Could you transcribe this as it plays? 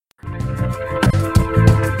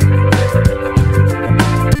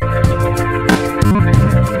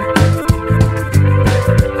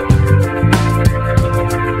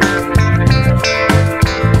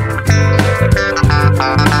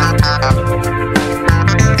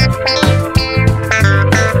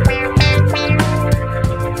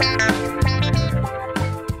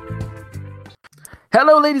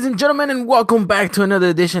ladies and gentlemen, and welcome back to another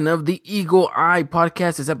edition of the Eagle Eye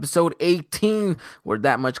Podcast. It's episode 18. We're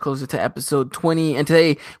that much closer to episode 20, and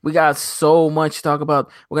today we got so much to talk about.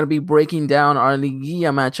 We're going to be breaking down our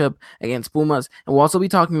Liguilla matchup against Pumas, and we'll also be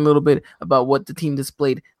talking a little bit about what the team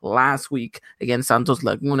displayed last week against Santos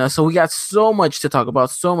Laguna. So we got so much to talk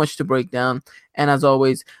about, so much to break down, and as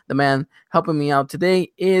always, the man helping me out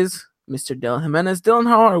today is Mr. Dylan Jimenez. Dylan,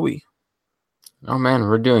 how are we? Oh, man,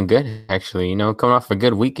 we're doing good, actually. Coming off a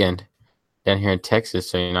good weekend down here in Texas,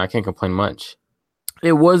 so, I can't complain much.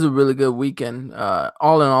 It was a really good weekend,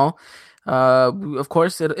 all in all. Of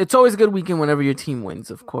course, it's always a good weekend whenever your team wins,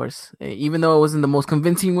 of course. Even though it wasn't the most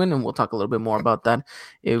convincing win, and we'll talk a little bit more about that,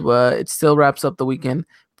 it still wraps up the weekend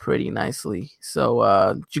pretty nicely.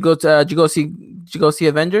 So, did you go see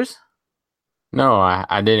Avengers? No,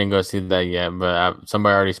 I didn't go see that yet, but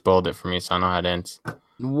somebody already spoiled it for me, so I know how it ends.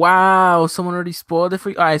 Wow, someone already spoiled it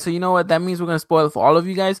for you. All right, so you know what? That means we're gonna spoil it for all of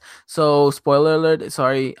you guys. So, spoiler alert.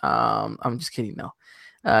 Sorry, I'm just kidding. No,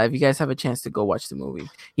 if you guys have a chance to go watch the movie,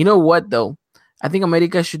 you know what though? I think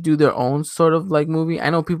America should do their own sort of like movie.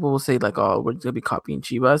 I know people will say like, "Oh, we're gonna be copying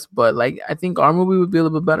Chivas," but like, I think our movie would be a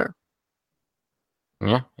little bit better.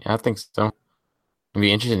 Yeah, I think so. It'd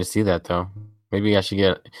be interesting to see that though. Maybe I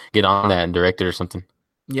should get on that and direct it or something.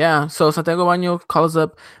 Yeah, so Santiago Baño, call us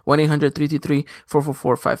up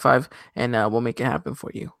 1-800-333-44455 and we'll make it happen for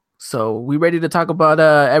you. So we ready to talk about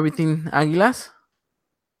everything Águilas?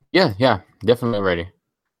 Yeah, definitely ready.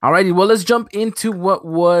 Alrighty, well, let's jump into what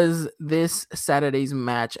was this Saturday's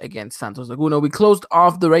match against Santos Laguna. We closed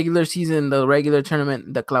off the regular season, the regular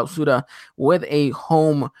tournament, the Clausura, with a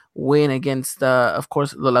home win against, of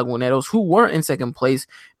course, the Laguneros, who were in second place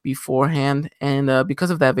beforehand. And because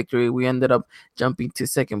of that victory, we ended up jumping to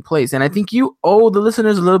second place. And I think you owe the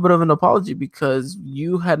listeners a little bit of an apology because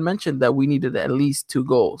you had mentioned that we needed at least 2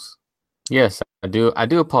 goals. Yes, I do. I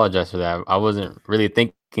do apologize for that. I wasn't really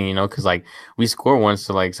thinking, because like we scored once,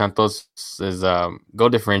 so like Santos's goal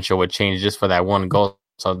differential would change just for that one goal.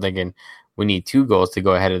 So I'm thinking we need 2 goals to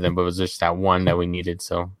go ahead of them, but it was just that one that we needed.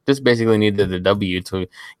 So just basically needed the W to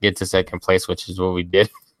get to second place, which is what we did.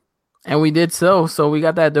 And we did so. So we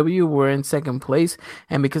got that W. We're in second place,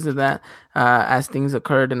 and because of that, as things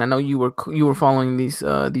occurred, and I know you were following these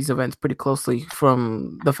events pretty closely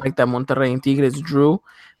from the fact that Monterrey and Tigres drew,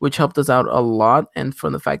 which helped us out a lot, and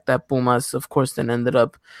from the fact that Pumas, of course, then ended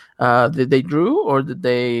up. Did they drew or did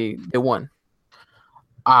they won?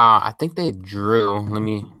 I think they drew. Let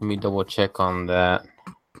me double check on that.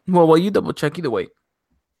 Well, you double check either way.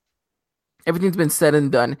 Everything's been said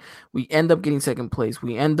and done. We end up getting second place.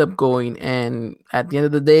 We end up going, and at the end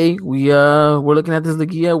of the day, we're looking at this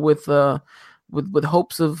Liguilla with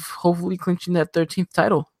hopes of hopefully clinching that 13th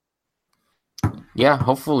title. Yeah,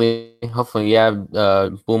 hopefully, yeah.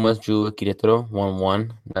 Pumas drew Querétaro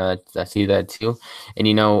 1-1. I see that too. And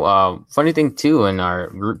funny thing too in our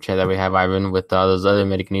group chat that we have, Ivan, with those other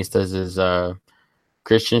Americanistas is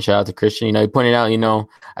Christian. Shout out to Christian. He pointed out. I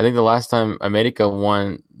think the last time America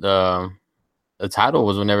won the title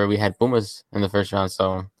was whenever we had Pumas in the first round.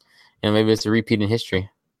 So, maybe it's a repeat in history.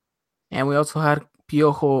 And we also had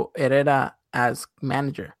Piojo Herrera as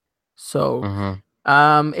manager. So,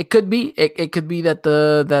 it could be that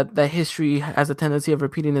that history has a tendency of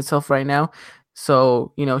repeating itself right now.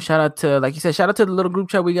 So, shout out to, like you said, shout out to the little group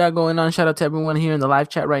chat we got going on. Shout out to everyone here in the live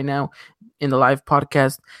chat right now, in the live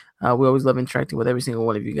podcast. We always love interacting with every single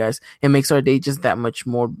one of you guys. It makes our day just that much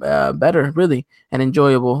more better, really, and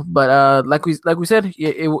enjoyable. But like we said,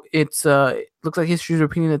 it looks like history is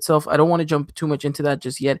repeating itself. I don't want to jump too much into that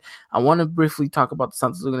just yet. I want to briefly talk about the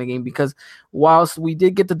Santos Laguna game because whilst we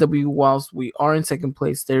did get the W, whilst we are in second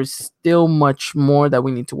place, there's still much more that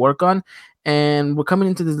we need to work on. And we're coming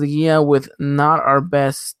into this Liguilla with not our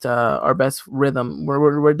best rhythm.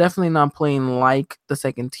 We're definitely not playing like the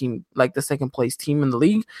second place team in the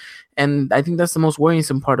league, and I think that's the most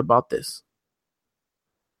worrisome part about this.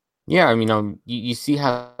 Yeah, I mean, you see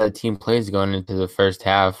how the team plays going into the first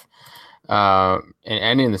half, and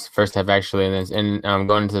in this first half actually, and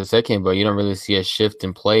going into the second, but you don't really see a shift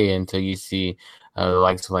in play until you see the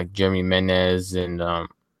likes of like Jeremy Menez and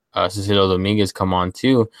Cecilio Dominguez come on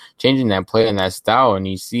too, changing that play and that style, and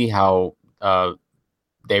you see how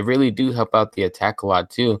they really do help out the attack a lot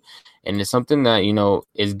too. And it's something that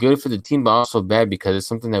is good for the team, but also bad because it's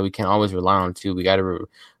something that we can't always rely on too. We got to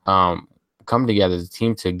come together as a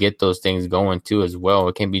team to get those things going too as well.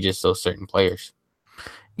 It can't be just those certain players.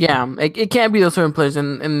 Yeah, it can't be those certain players,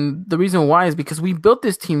 and the reason why is because we built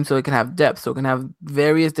this team so it can have depth, so it can have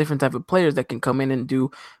various different type of players that can come in and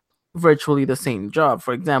do virtually the same job.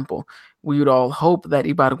 For example, we would all hope that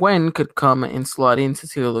Ibargüen could come and slot in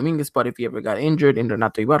Cecilio Dominguez spot if he ever got injured, in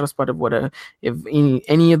Renato Ibarra's spot, if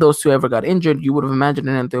any of those two ever got injured, you would have imagined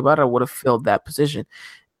Renato Ibarra would have filled that position.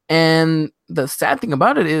 And the sad thing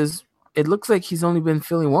about it is, it looks like he's only been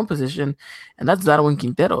filling one position, and that's Darwin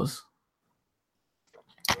Quinteros.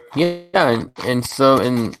 Yeah,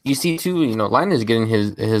 and you see too, Line is getting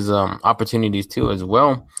his opportunities too as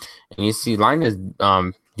well, and you see Line is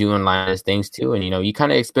doing Linus things too, and you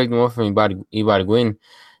kind of expect more from Ibargüen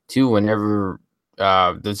too. Whenever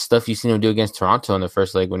the stuff you seen him do against Toronto in the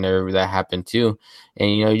first leg, whenever that happened too,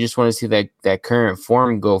 and you just want to see that current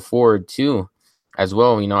form go forward too, as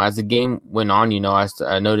well. As the game went on,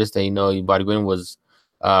 I noticed that Ibargüen was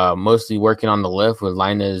mostly working on the left with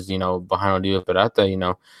Linus, behind Odibe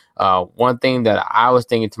Peralta. One thing that I was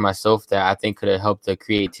thinking to myself that I think could have helped the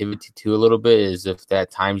creativity too a little bit is if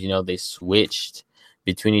at times, they switched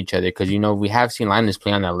between each other. Because, we have seen Linus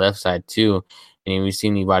play on that left side too. And we've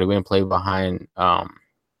seen Ibargüen play behind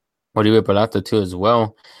Odibe Peralta too as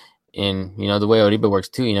well. And, the way Odibe works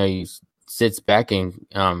too, he sits back and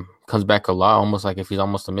comes back a lot, almost like if he's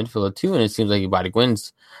almost a midfielder too. And it seems like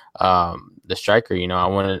Ibargüen's the striker. I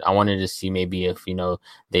wanted to see maybe if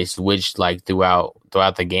they switched like throughout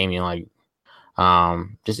the game,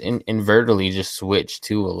 just invertedly just switch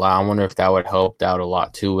too a lot. I wonder if that would help out a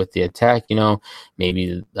lot too with the attack.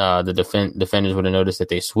 Maybe the defenders would have noticed that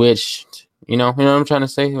they switched. You know what I'm trying to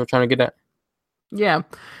say? We're trying to get at. Yeah,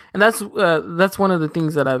 and that's one of the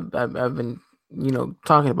things that I've been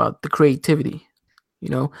talking about, the creativity.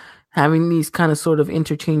 Having these kind of sort of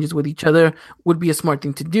interchanges with each other would be a smart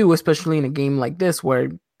thing to do, especially in a game like this where,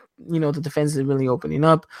 the defense is really opening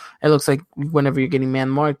up. It looks like whenever you're getting man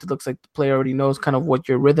marked, it looks like the player already knows kind of what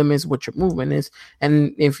your rhythm is, what your movement is.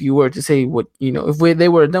 And if you were to say they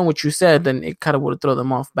were done what you said, then it kind of would throw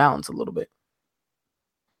them off balance a little bit.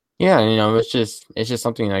 Yeah, it's just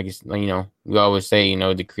something like, we always say,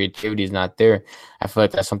 the creativity is not there. I feel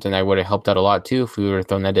like that's something that would have helped out a lot too if we would have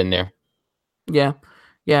thrown that in there. Yeah.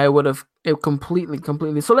 Yeah, it would have completely.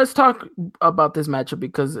 So let's talk about this matchup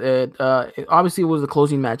because it obviously was the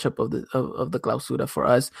closing matchup of the Clausura for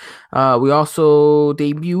us. We also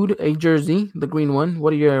debuted a jersey, the green one.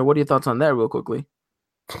 What are your thoughts on that, real quickly?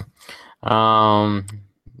 I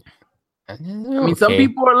mean, some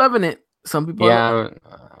people are loving it. Some people, yeah.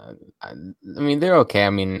 I mean, they're okay.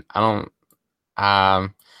 I mean, I don't.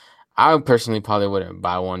 I personally probably wouldn't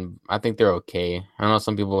buy one. I think they're okay. I know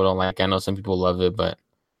some people don't like it. I know some people love it, but.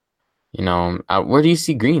 Where do you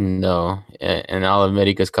see green though in all of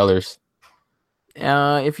America's colors?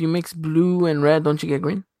 If you mix blue and red, don't you get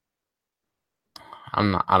green?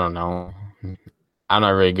 I don't know. I'm not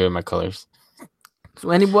really good at my colors. So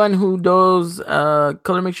anyone who does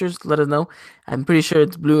color mixtures, let us know. I'm pretty sure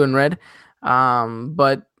it's blue and red.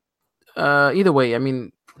 But either way, I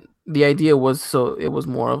mean, the idea was it was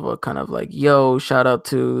more of a kind of like, yo, shout out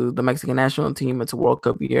to the Mexican national team. It's a World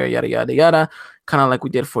Cup year, yada, yada, yada. Kind of like we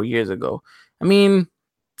did 4 years ago. I mean,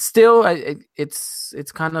 still,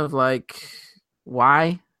 it's kind of like,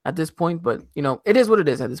 why at this point? But, it is what it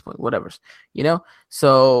is at this point, whatever,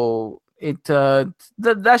 So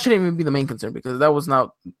that shouldn't even be the main concern because that was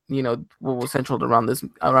not, what was central around this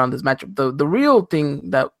matchup. The real thing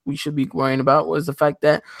that we should be worrying about was the fact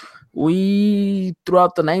that we,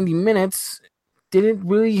 throughout the 90 minutes, didn't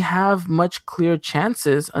really have much clear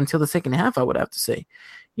chances until the second half, I would have to say.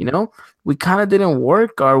 We kind of didn't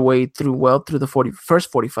work our way through the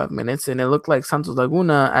first 45 minutes, and it looked like Santos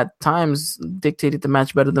Laguna at times dictated the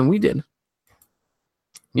match better than we did.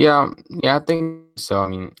 Yeah, I think so. I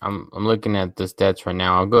mean, I'm looking at the stats right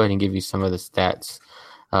now. I'll go ahead and give you some of the stats,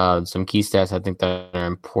 some key stats I think that are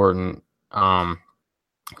important.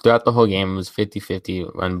 Throughout the whole game, it was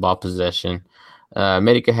 50-50 on ball possession.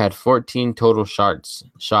 America had 14 total shots.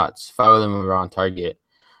 5 of them were on target.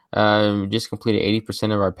 Just completed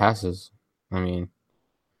 80% of our passes. I mean,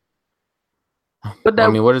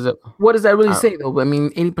 what is it? What does that really say, though? I mean,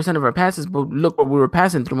 80% of our passes, but look what we were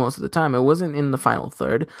passing through most of the time. It wasn't in the final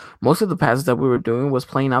third. Most of the passes that we were doing was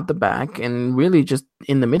playing out the back and really just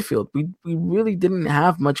in the midfield. We really didn't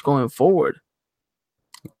have much going forward.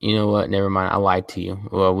 You know what? Never mind. I lied to you.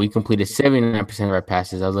 Well, we completed 79% of our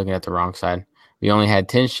passes. I was looking at the wrong side. We only had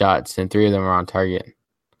 10 shots, and 3 of them were on target.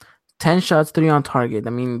 10 shots, 3 on target. I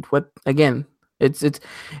mean, what? Again, it's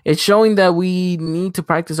showing that we need to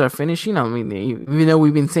practice our finishing. I mean, even though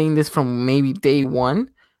we've been saying this from maybe day one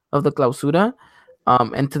of the Clausura,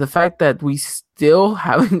 and to the fact that we still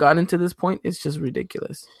haven't gotten to this point, it's just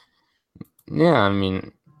ridiculous. Yeah, I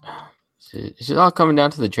mean, it's all coming down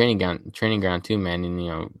to the training ground too, man.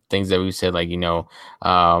 And things that we said, like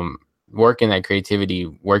working that creativity,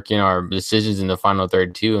 working our decisions in the final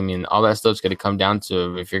third too. I mean, all that stuff's going to come down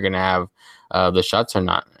to if you're going to have the shots or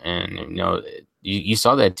not. And you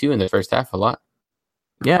saw that too in the first half a lot.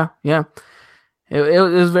 Yeah, yeah. It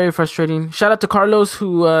was very frustrating. Shout out to Carlos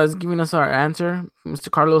who is giving us our answer.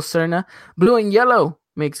 Mr. Carlos Serna. Blue and yellow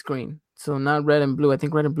makes green. So not red and blue. I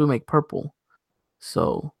think red and blue make purple.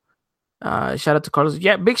 So shout out to Carlos.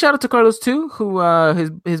 Yeah, big shout out to Carlos too, who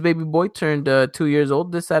his baby boy turned 2 years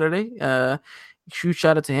old this Saturday. Huge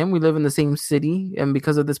shout out to him. We live in the same city, and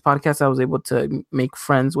because of this podcast, I was able to make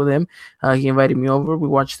friends with him. He invited me over. We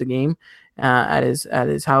watched the game at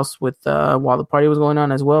his house with while the party was going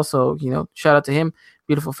on as well. So shout out to him.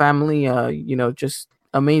 Beautiful family. Just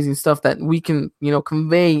amazing stuff that we can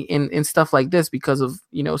convey in stuff like this because of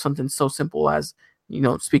something so simple as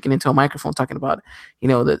speaking into a microphone, talking about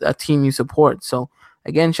a team you support. So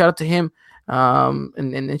again, shout out to him.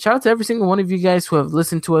 And shout out to every single one of you guys who have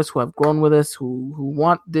listened to us, who have grown with us, who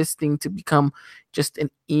want this thing to become just an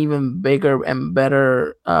even bigger and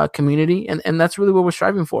better community. And that's really what we're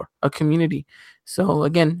striving for, a community. So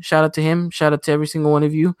again, shout out to him, shout out to every single one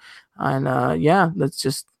of you. And let's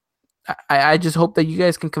just I just hope that you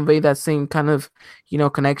guys can convey that same kind of,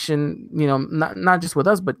 connection, not just with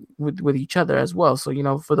us, but with each other as well.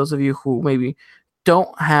 So, for those of you who maybe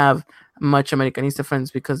don't have much Americanista friends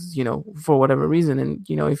because, for whatever reason, and,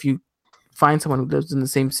 if you find someone who lives in the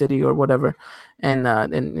same city or whatever, and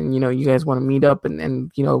you guys want to meet up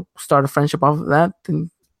and start a friendship off of that, then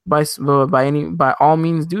by all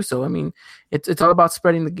means do so. I mean, it's all about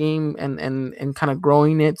spreading the game and kind of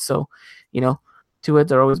growing it. So, two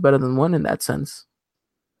heads are always better than one in that sense.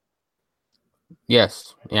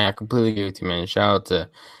 Yes, yeah, I completely agree with you, man. Shout out to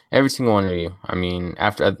every single one of you. I mean,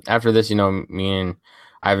 after this, me and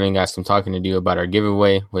Ivan got some talking to do about our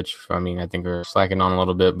giveaway, which I think we're slacking on a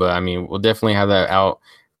little bit, but we'll definitely have that out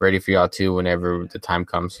ready for y'all too whenever the time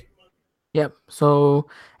comes. Yep. So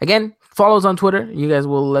again, follows on Twitter. You guys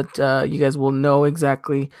will know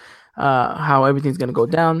exactly how everything's gonna go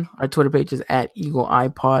down. Our Twitter page is at Eagle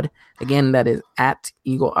iPod. Again, that is at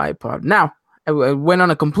Eagle iPod. Now, I went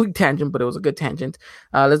on a complete tangent, but it was a good tangent.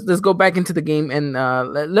 Let's go back into the game and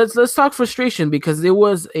let's talk frustration because there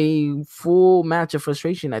was a full match of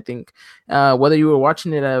frustration. I think whether you were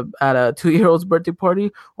watching it at a 2-year-old's birthday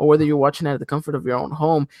party or whether you're watching it at the comfort of your own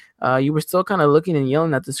home, you were still kind of looking and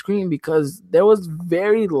yelling at the screen because there was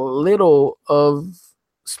very little of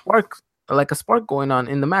a spark going on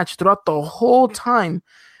in the match throughout the whole time.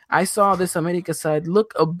 I saw this America side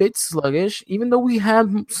look a bit sluggish, even though we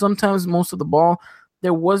had sometimes most of the ball.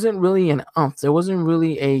 There wasn't really an umph. There wasn't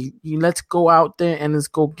really let's go out there and let's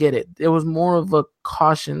go get it. There was more of a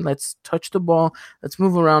caution. Let's touch the ball. Let's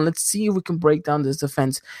move around. Let's see if we can break down this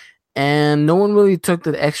defense. And no one really took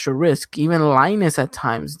the extra risk. Even Linus at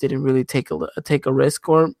times didn't really take a risk,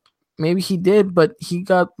 or maybe he did, but he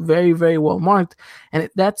got very, very well marked. And in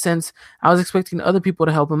that sense, I was expecting other people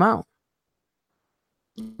to help him out.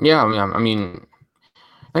 Yeah,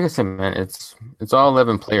 like I said, man, it's all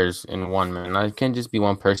 11 players in one, man. I can't just be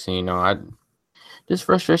one person, just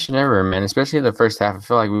frustration ever, man. Especially in the first half, I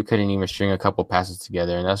feel like we couldn't even string a couple passes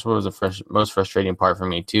together, and that's what was the most frustrating part for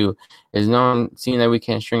me too. Is seeing that we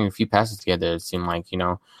can't string a few passes together. It seemed like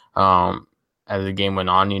as the game went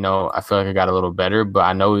on, I feel like I got a little better, but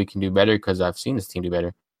I know we can do better because I've seen this team do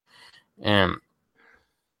better,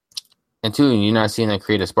 And two, you're not seeing that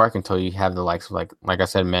create a spark until you have the likes of like I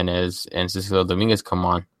said, Menez and Cecilio Dominguez come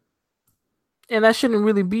on. And that shouldn't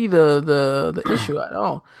really be the issue at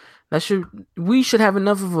all. We should have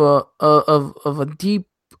enough of a deep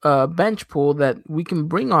bench pool that we can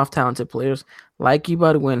bring off talented players like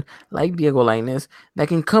Ibargüen, like Diego Lainez, that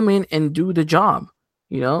can come in and do the job,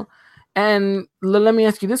 And let me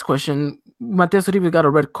ask you this question: Mateus Uribe got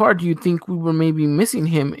a red card. Do you think we were maybe missing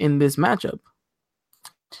him in this matchup?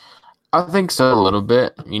 I think so, a little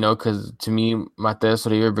bit, because to me, Mateus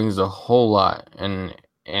Uribe brings a whole lot, and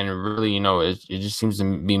really, it just seems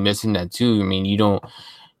to be missing that too.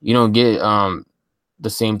 You don't get the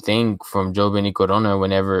same thing from Joveni Corona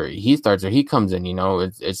whenever he starts or he comes in.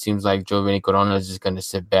 It seems like Joveni Corona is just going to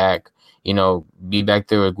sit back, be back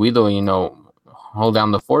there with Guido, hold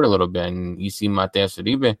down the fort a little bit, and you see Mateus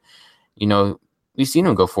Uribe, you've seen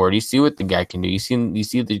him go forward. You see what the guy can do. You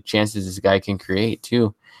see the chances this guy can create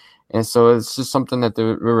too. And so it's just something that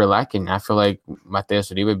we were lacking. I feel like Mateus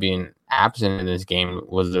Uribe being absent in this game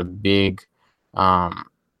was a big loss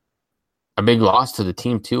to the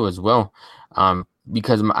team too as well.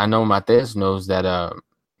 Because I know Mateus knows that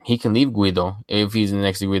he can leave Guido if he's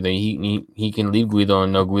next to Guido. He can leave Guido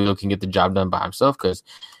and know Guido can get the job done by himself because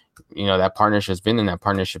that partnership's been and that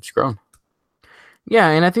partnership's grown. Yeah,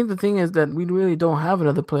 and I think the thing is that we really don't have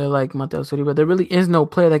another player like Mateo Soriba. There really is no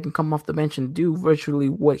player that can come off the bench and do virtually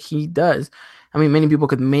what he does. I mean, many people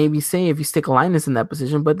could maybe say if you stick Linus in that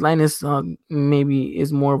position, but Linus maybe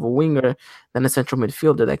is more of a winger than a central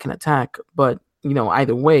midfielder that can attack. But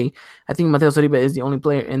either way, I think Mateo Soriba is the only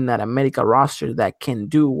player in that America roster that can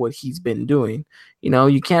do what he's been doing.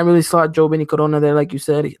 You can't really slot Joe Benny Corona there, like you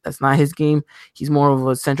said. That's not his game. He's more of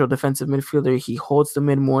a central defensive midfielder. He holds the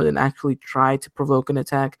mid more than actually try to provoke an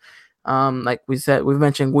attack. Like we've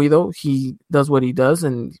mentioned Guido. He does what he does,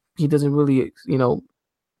 and he doesn't really,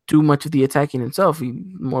 do much of the attacking himself. He's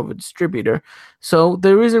more of a distributor. So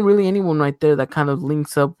there isn't really anyone right there that kind of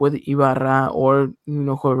links up with Ibarra or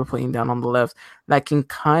whoever playing down on the left that can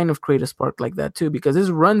kind of create a spark like that too. Because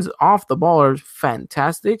his runs off the ball are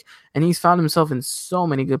fantastic, and he's found himself in so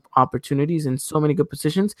many good opportunities and so many good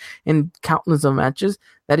positions in countless of matches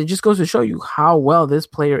that it just goes to show you how well this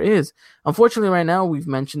player is. Unfortunately, right now we've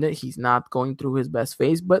mentioned it. He's not going through his best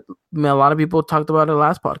phase, but a lot of people talked about it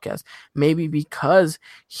last podcast. Maybe because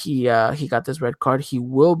he got this red card, he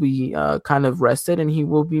will be kind of rested, and he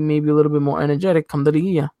will be maybe a little bit more energetic come the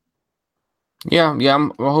Liguilla. Yeah,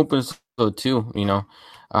 I'm hoping so too.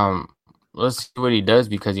 Let's see what he does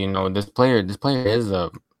because this player is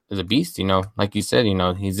a beast. Like you said,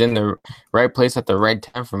 he's in the right place at the right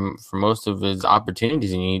time for most of his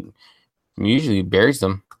opportunities, and he usually buries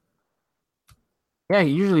them. Yeah,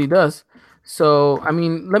 he usually does. So, I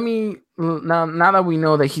mean, let me now that we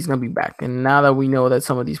know that he's gonna be back, and now that we know that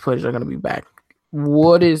some of these players are gonna be back,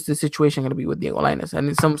 what is the situation gonna be with Diego Lainez?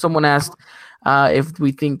 And someone asked if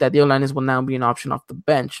we think that Diego Lainez will now be an option off the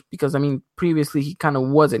bench because I mean, previously he kind of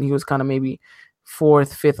wasn't. He was kind of maybe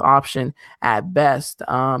fourth, fifth option at best.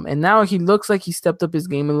 And now he looks like he stepped up his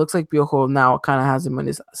game. It looks like Piojo now kind of has him in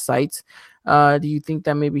his sights. Do you think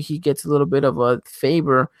that maybe he gets a little bit of a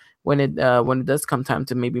favor when it does come time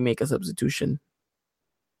to maybe make a substitution?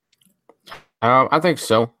 I think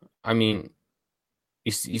so. I mean,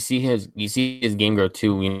 you see his game grow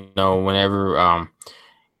too. Whenever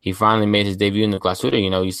he finally made his debut in the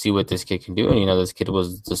Clausura, you see what this kid can do, and this kid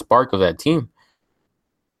was the spark of that team.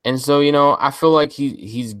 And so, I feel like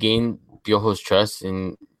he's gained Piojo's trust,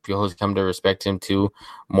 and Piojo's come to respect him too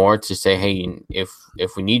more to say, hey,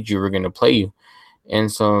 if we need you, we're going to play you.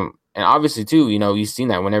 And so, and obviously too, you've seen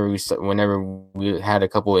that whenever we had a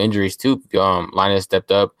couple of injuries too, Linus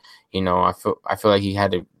stepped up. I feel like he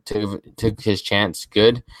had to took his chance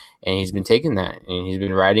good, and he's been taking that and he's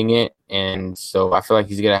been riding it. And so I feel like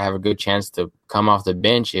he's gonna have a good chance to come off the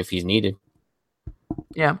bench if he's needed.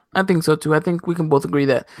 Yeah, I think so too. I think we can both agree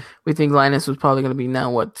that we think Linus was probably going to be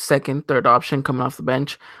now second, third option coming off the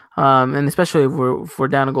bench, and especially if we're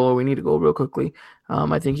down a goal or we need to go real quickly.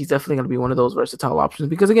 I think he's definitely going to be one of those versatile options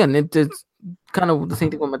because again, it's kind of the same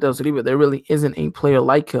thing with Mateo Zariba. There really isn't a player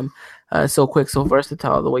like him, so quick, so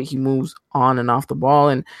versatile, the way he moves on and off the ball,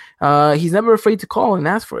 and he's never afraid to call and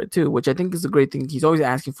ask for it too, which I think is a great thing. He's always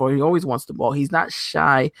asking for it. He always wants the ball. He's not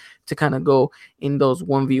shy to kind of go in those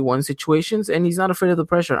 1v1 situations, and he's not afraid of the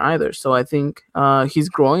pressure either. So I think he's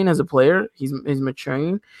growing as a player. He's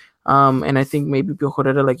maturing. And I think maybe Piojo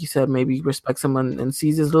Herrera, like you said, maybe respects him and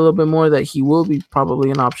sees this a little bit more that he will be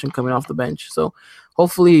probably an option coming off the bench. So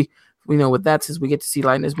hopefully, with that, since we get to see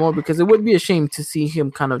Linus more, because it would be a shame to see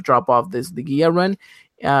him kind of drop off this Liguilla run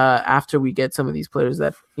after we get some of these players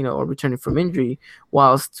that, are returning from injury,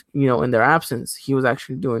 whilst, in their absence, he was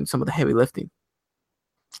actually doing some of the heavy lifting.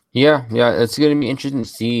 Yeah, it's going to be interesting to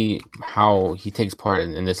see how he takes part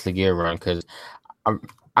in this Liguilla run because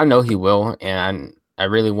I know he will, and I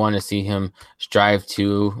really want to see him strive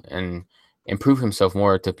to and improve himself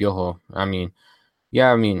more to Piojo. I mean,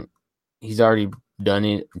 he's already done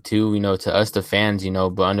it too, to us, the fans,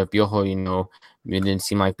 but under Piojo, it didn't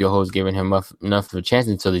seem like Piojo was giving him enough of a chance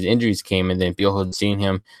until these injuries came, and then Piojo seen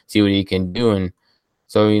him, see what he can do, and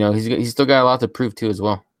so, he's still got a lot to prove too as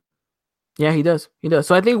well. Yeah, he does. He does.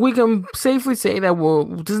 So I think we can safely say that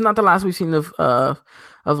this is not the last we've seen of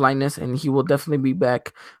Linus, and he will definitely be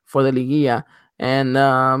back for the Liguilla. And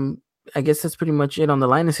I guess that's pretty much it on the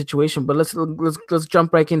Linus situation. But let's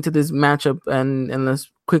jump back into this matchup and let's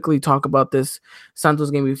quickly talk about this Santos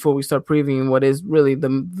game before we start previewing what is really the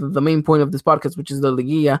main point of this podcast, which is the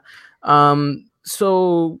Liguilla.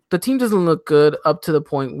 So the team doesn't look good up to the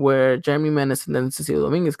point where Jeremy Menes and then Cecilio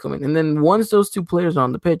Dominguez come in, and then once those two players are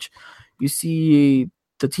on the pitch, you see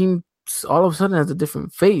the team all of a sudden has a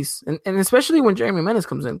different face. And especially when Jeremy Menes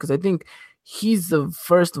comes in, because I think he's the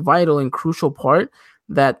first vital and crucial part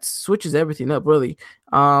that switches everything up, really.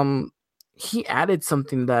 he added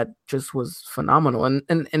something that just was phenomenal.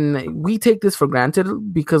 And we take this for granted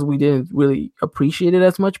because we didn't really appreciate it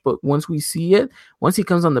as much. But once we see it, once he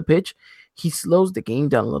comes on the pitch, he slows the game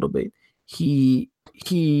down a little bit. He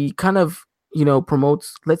kind of,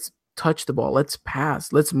 promotes, let's touch the ball, let's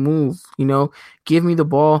pass, let's move, give me the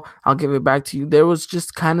ball, I'll give it back to you. There was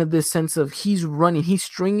just kind of this sense of he's running, he's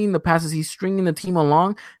stringing the passes, he's stringing the team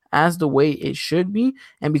along as the way it should be.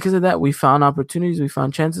 And because of that, we found opportunities, we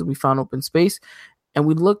found chances, we found open space, and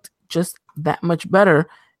we looked just that much better.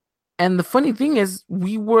 And the funny thing is,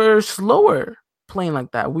 we were slower playing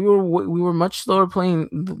like that. We were much slower playing,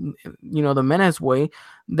 the Menes way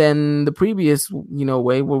than the previous,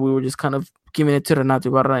 way where we were just kind of giving it to Renato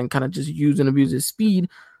Ibarra and kind of just use and abuse his speed.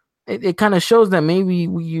 It kind of shows that maybe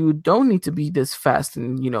you don't need to be this fast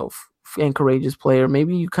and and courageous player.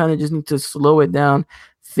 Maybe you kind of just need to slow it down,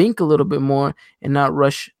 think a little bit more, and not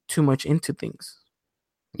rush too much into things.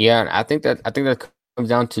 Yeah, and I think that comes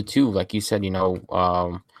down to too, like you said,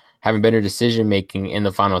 having better decision making in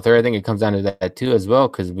the final third. I think it comes down to that too as well,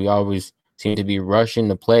 because we always seem to be rushing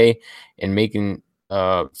the play and making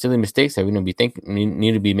silly mistakes that we don't be thinking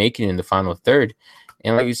need to be making in the final third.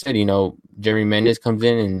 And like you said, Jeremy Mendes comes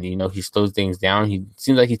in and he slows things down. He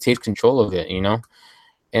seems like he takes control of it,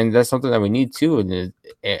 and that's something that we need too, and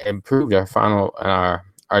it improved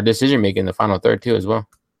our decision making in the final third too as well.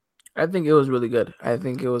 I think it was really good. I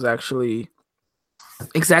think it was actually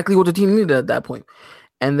exactly what the team needed at that point.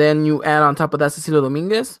 And then you add on top of that Cecilio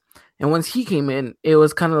Dominguez. And once he came in, it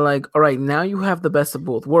was kind of like, all right, now you have the best of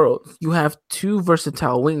both worlds. You have two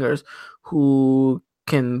versatile wingers who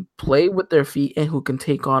can play with their feet and who can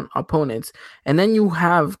take on opponents. And then you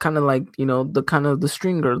have kind of like, the kind of the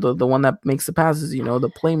stringer, the one that makes the passes, the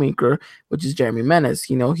playmaker, which is Jeremy Menes.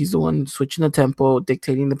 He's the one switching the tempo,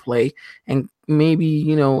 dictating the play, and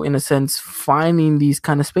maybe, in a sense, finding these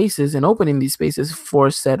kind of spaces and opening these spaces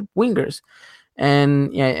for said wingers.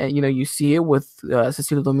 And yeah, you see it with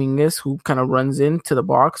Cecilio Dominguez, who kind of runs into the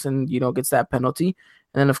box and gets that penalty.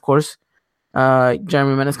 And then of course,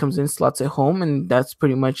 Jeremy Menes comes in, slots it home, and that's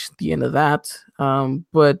pretty much the end of that.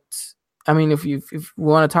 But I mean, if we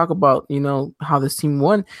want to talk about how this team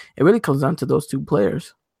won, it really comes down to those two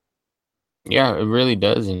players. Yeah, it really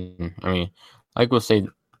does. And I mean, like we'll say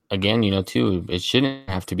again, too, it shouldn't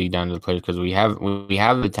have to be down to the players, because we have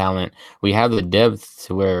the talent, we have the depth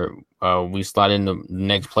to where we slot in the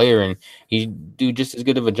next player and he do just as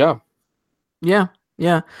good of a job. Yeah,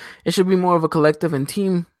 yeah, it should be more of a collective and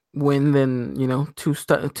team win than two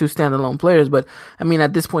standalone players. But I mean,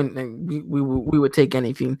 at this point, we would take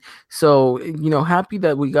anything. So happy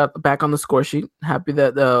that we got back on the score sheet. Happy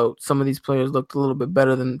that some of these players looked a little bit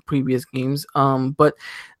better than previous games. But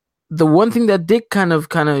the one thing that did kind of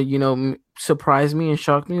surprise me and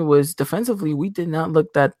shock me was defensively we did not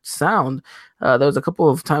look that sound. There was a couple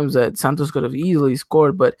of times that Santos could have easily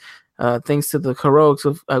scored, but thanks to the heroics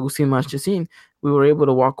of Agustin Marchesin, we were able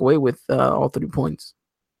to walk away with all 3 points.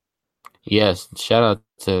 Yes, shout out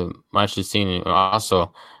to Marchesini.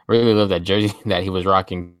 Also, really love that jersey that he was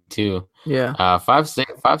rocking too. Yeah. Five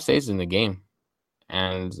saves in the game,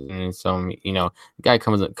 and so the guy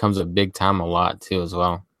comes up big time a lot too as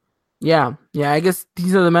well. Yeah, I guess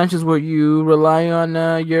these are the matches where you rely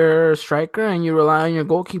on your striker and you rely on your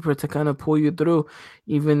goalkeeper to kind of pull you through,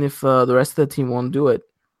 even if the rest of the team won't do it.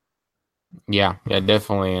 Yeah,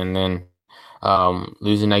 definitely. And then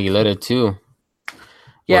losing Aguilera too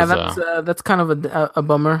Yeah, was that's kind of a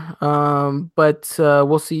bummer. But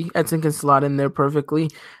we'll see. Edson can slot in there perfectly,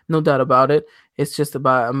 no doubt about it. It's just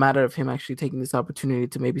about a matter of him actually taking this opportunity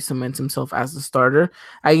to maybe cement himself as the starter.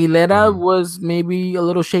 Aguilera was maybe a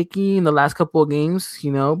little shaky in the last couple of games,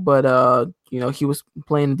 but he was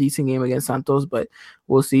playing a decent game against Santos. But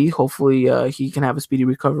we'll see. Hopefully, he can have a speedy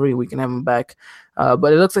recovery. We can have him back.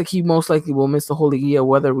 But it looks like he most likely will miss the whole Liguilla,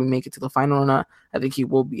 whether we make it to the final or not. I think he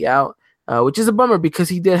will be out. Which is a bummer because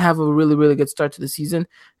he did have a really, really good start to the season,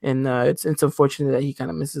 and it's unfortunate that he kind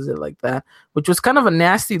of misses it like that, which was kind of a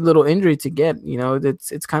nasty little injury to get.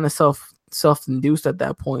 It's kind of self-induced at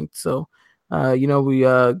that point. So, we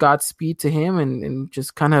got speed to him and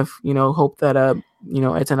just kind of hope that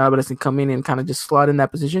Edson Alvarez can come in and kind of just slot in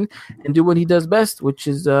that position and do what he does best, which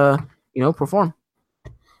is perform.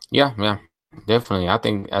 Yeah. Definitely. I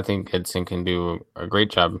think Edson can do a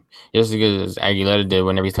great job, just as good as Aguilera did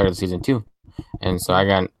whenever he started the season too. And so I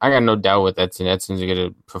got no doubt with Edson. Edson's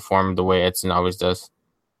gonna perform the way Edson always does.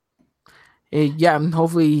 Yeah,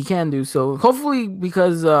 hopefully he can do so. Hopefully,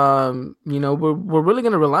 because we're really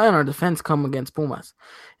gonna rely on our defense come against Pumas,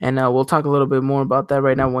 and we'll talk a little bit more about that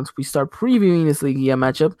right now once we start previewing this Liguilla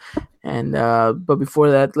matchup. And but before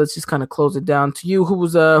that, let's just kind of close it down to you.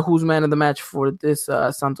 Who's man of the match for this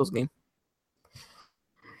Santos game?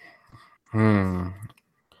 Hmm.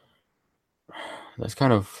 That's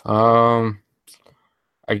kind of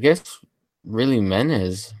I guess really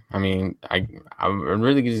Menes. I mean, I would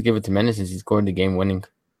really just give it to Menes since he scored the game winning.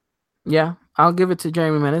 Yeah, I'll give it to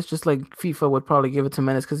Jeremy Menes, just like FIFA would probably give it to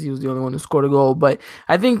Menes because he was the only one who scored a goal. But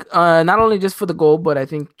I think not only just for the goal, but I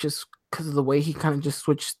think just because of the way he kind of just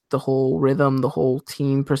switched the whole rhythm, the whole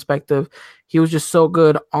team perspective. He was just so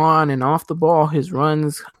good on and off the ball. His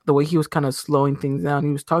runs, the way he was kind of slowing things down.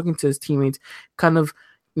 He was talking to his teammates, kind of,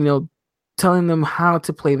 you know, telling them how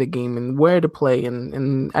to play the game and where to play.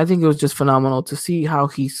 And I think it was just phenomenal to see how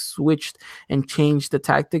he switched and changed the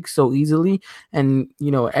tactics so easily. And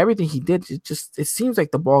everything he did, it seems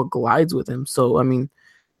like the ball glides with him. So I mean,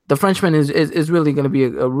 the Frenchman is really going to be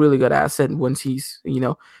a really good asset once he's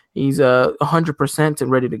 100%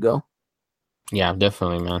 and ready to go. Yeah,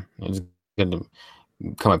 definitely, man. It's good to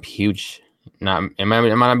come up huge. It might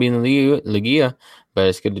not be in the Liguilla, but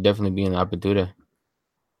it's good to definitely be in the Apertura.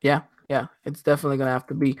 Yeah, yeah, it's definitely going to have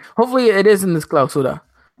to be. Hopefully, it is in this clausura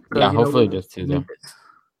because Yeah, hopefully it does we too, need though. this.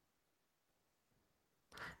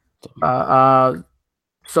 Uh, uh,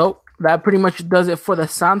 so that pretty much does it for the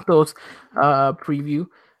Santos preview.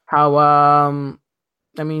 How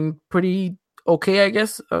I mean, pretty okay, I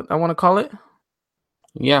guess. I want to call it.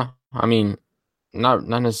 Yeah, I mean, not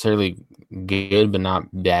necessarily good, but not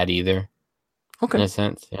bad either in Okay. a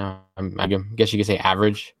sense. Yeah, guess you could say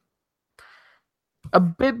average. A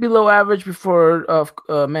bit below average before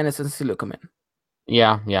Menace and Cecilio come in.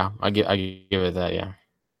 Yeah, I give it that. Yeah,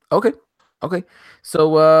 Okay. Okay.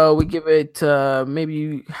 So we give it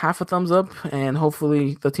maybe half a thumbs up, and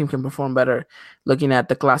hopefully the team can perform better looking at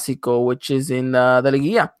the Clásico, which is in the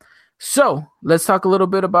Liguilla. So let's talk a little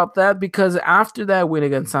bit about that because after that win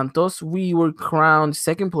against Santos, we were crowned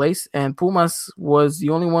second place, and Pumas was the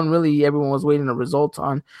only one really everyone was waiting a result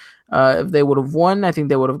on. If they would have won, I think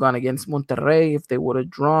they would have gone against Monterrey. If they would have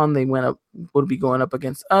drawn, they would be going up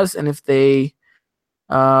against us, and if they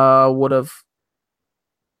would have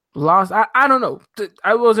lost. I don't know.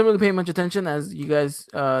 I wasn't really paying much attention, as you guys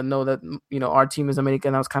know that our team is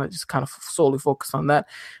American. I was kind of solely focused on that,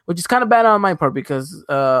 which is kind of bad on my part because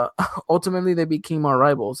ultimately they became our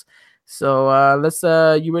rivals. So let's.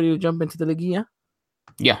 You ready to jump into the Liguilla?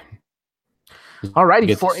 yeah. Alrighty,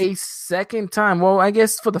 Get for this. a second time, well, I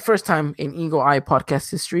guess for the first time in Eagle Eye podcast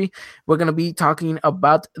history, we're gonna be talking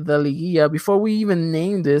about the Liguilla. Before we even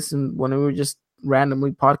named this, and when we were just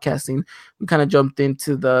randomly podcasting, we kind of jumped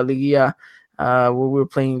into the Liguilla where we were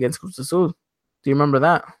playing against Cruz Azul. Do you remember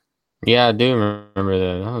that? Yeah, I do remember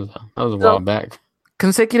that. That was a while So back.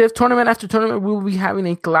 consecutive tournament after tournament, we will be having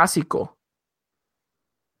a Clásico.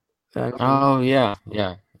 I mean, Oh yeah.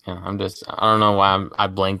 I don't know why I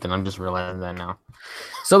blanked and I'm just realizing that now.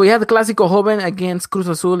 so we had the Clásico Joven against Cruz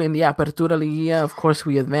Azul in the Apertura Liguilla. Of course,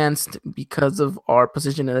 we advanced because of our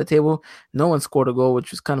position at the table. No one scored a goal,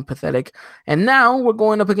 which was kind of pathetic. And now we're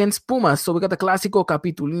going up against Pumas. So we got the Clásico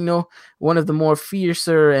Capitulino, one of the more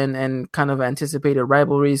fiercer and kind of anticipated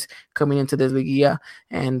rivalries coming into this Liguilla.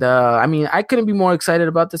 And I mean, I couldn't be more excited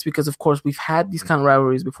about this because, of course, we've had these kind of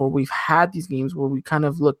rivalries before. We've had these games where we kind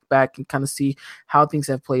of look back and kind of see how things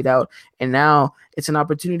have played out. And now it's an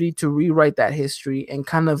opportunity to rewrite that history and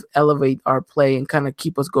kind of elevate our play and kind of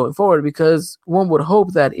keep us going forward, because one would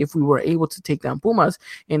hope that if we were able to take down Pumas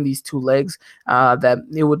in these two legs, that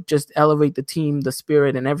it would just elevate the team, the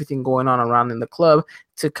spirit, and everything going on around in the club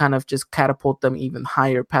to kind of just catapult them even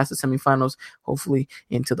higher past the semifinals, hopefully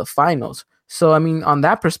into the finals. So, I mean, on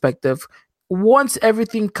that perspective, once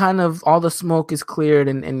everything kind of all the smoke is cleared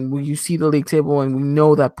and you see the league table and we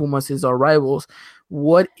know that Pumas is our rivals,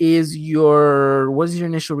 what is your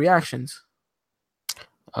initial reactions?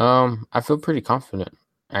 I feel pretty confident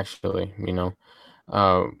actually.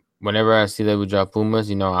 Uh, whenever I see that we draw Pumas,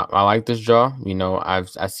 I like this draw. I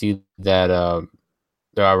see that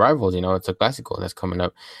there are rivals. It's a Clásico that's coming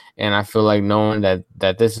up, and I feel like knowing that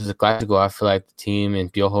this is a Clásico, I feel like the team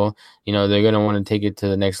and Piojo, they're gonna want to take it to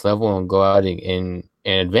the next level and go out and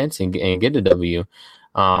advance and get the W.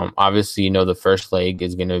 Obviously, the first leg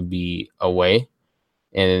is gonna be away,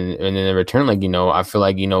 and then the return leg, I feel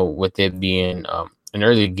like with it being an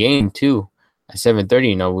early game too at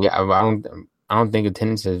 7:30, I don't think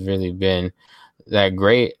attendance has really been that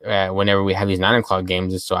great whenever we have these 9 o'clock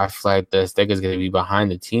games. And so I feel like the Azteca is going to be behind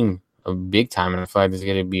the team a big time, and I feel like there's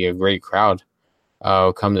going to be a great crowd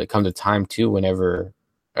come to time too whenever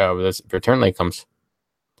this return leg comes.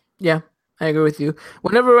 Yeah, I agree with you.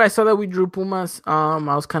 Whenever I saw that we drew Pumas, I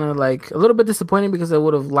was kind of like a little bit disappointed because I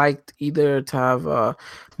would have liked either to have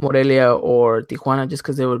Morelia or Tijuana just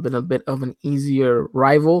because they would have been a bit of an easier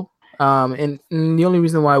rival. And the only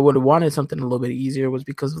reason why I would have wanted something a little bit easier was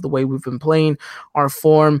because of the way we've been playing, our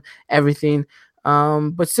form, everything.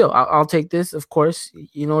 But still, I'll take this. Of course,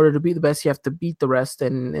 in order to be the best, you have to beat the rest,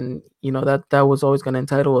 and that was always going to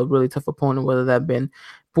entitle a really tough opponent, whether that been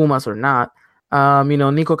Pumas or not.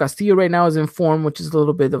 Nico Castillo right now is in form, which is a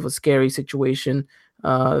little bit of a scary situation.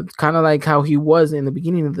 Kind of like how he was in the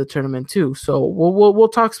beginning of the tournament too. So we'll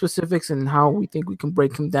talk specifics and how we think we can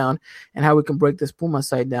break him down and how we can break this Puma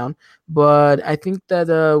side down. But I think that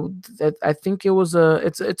I think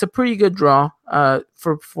it's a pretty good draw.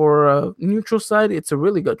 For a neutral side, it's a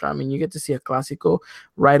really good draw. I mean, you get to see a Clásico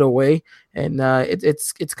right away, and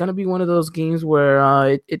it's gonna be one of those games where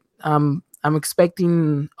I'm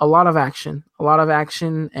expecting a lot of action,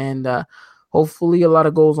 and hopefully a lot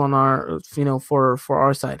of goals on our, for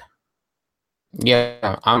our side.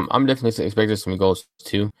 Yeah, I'm definitely expecting some goals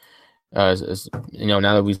too. Now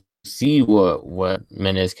that we see what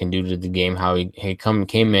Menez can do to the game, how he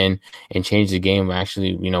came in and changed the game.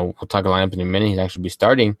 Actually, we'll talk lineup in a minute. He'd actually be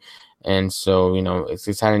starting, and so it's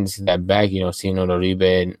exciting to see that back. Seeing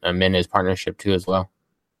Uribe and Menez partnership too as well.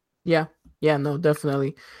 Yeah, yeah, no,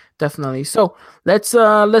 definitely. So let's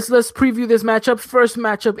preview this matchup. First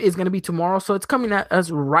matchup is gonna be tomorrow, so it's coming at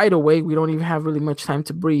us right away. We don't even have really much time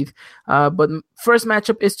to breathe. But first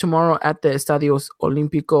matchup is tomorrow at the Estadio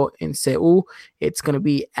Olímpico in Seúl. It's gonna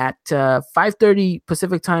be at 5:30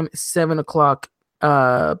 Pacific time, 7 o'clock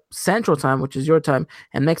Central time, which is your time,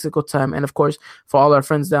 and Mexico time, and of course for all our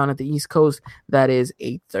friends down at the East Coast, that is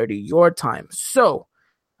 8:30 your time. So.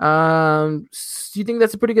 Do you think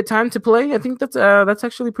that's a pretty good time to play? I think that's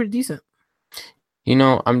actually pretty decent.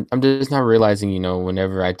 I'm just not realizing,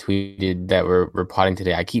 whenever I tweeted that we're potting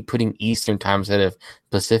today, I keep putting Eastern time instead of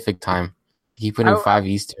Pacific time. I keep putting I, 5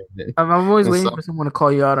 Eastern. I'm always And waiting so for someone to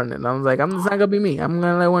call you out on it. And I was like, it's not gonna be me. I'm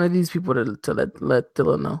gonna let one of these people to let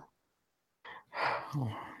Dylan know.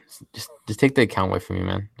 just take the account away from me,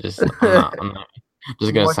 man. I'm not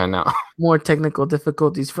just gonna more sign out. more technical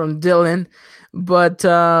difficulties from Dylan, but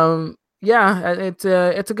yeah, it's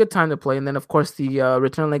a good time to play. And then of course the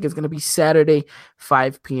return leg is going to be Saturday,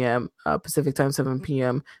 5 p.m. Pacific time, 7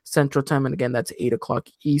 p.m. Central time, and again that's 8 o'clock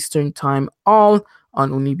Eastern time, all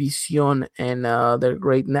on Univision and their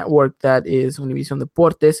great network that is Univision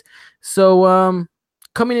Deportes. So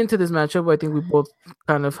coming into this matchup, I think we both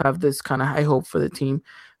kind of have this kind of high hope for the team,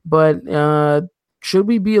 but should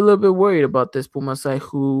we be a little bit worried about this Puma side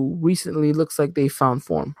who recently looks like they found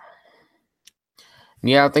form?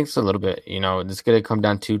 Yeah, I think so a little bit. It's gonna come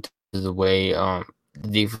down to the way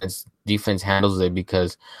the defense handles it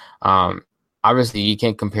because obviously you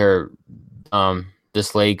can't compare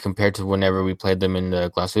this leg compared to whenever we played them in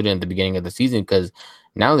the Clausura in the beginning of the season because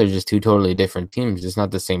now they're just two totally different teams. It's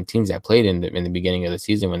not the same teams that played in the beginning of the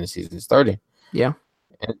season when the season started. Yeah.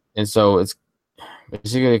 And so it's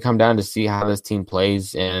going to come down to see how this team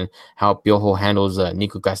plays and how Piojo handles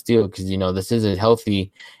Nico Castillo because this is a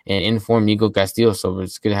healthy and informed Nico Castillo, so we're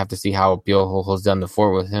just going to have to see how Piojo holds down the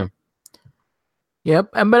fort with him.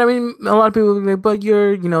 Yep, but I mean, a lot of people would be like, but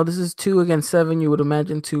this is 2 against 7. You would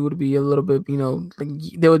imagine 2 would be a little bit, like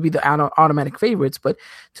they would be the automatic favorites. But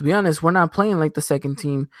to be honest, we're not playing like the second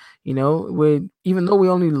team. Even though we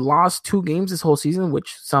only lost 2 games this whole season,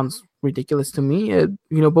 which sounds ridiculous to me.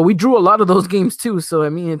 But we drew a lot of those games too. So I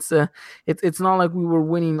mean, it's not like we were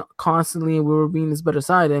winning constantly and we were being this better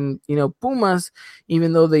side. And Pumas,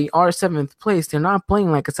 even though they are 7th place, they're not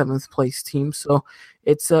playing like a 7th place team. So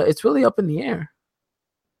it's really up in the air.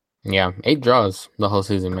 Yeah, 8 draws the whole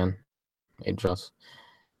season, man. 8 draws,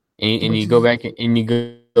 and you go back and you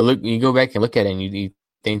go back and look at it, and you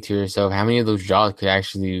think to yourself, how many of those draws could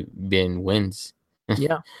actually been wins?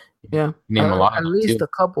 Yeah, yeah. Name a lot At of them least too. a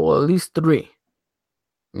couple, at least 3.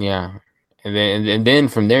 Yeah, and then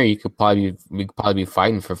from there we could probably be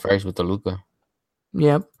fighting for first with the Luca.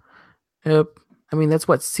 Yep, yep. I mean, that's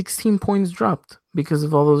what 16 points dropped because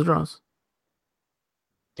of all those draws.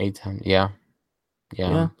 8 times, yeah,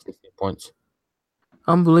 Yeah. 16 points.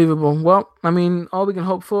 Unbelievable. Well, I mean, all we can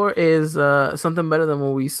hope for is something better than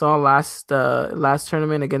what we saw last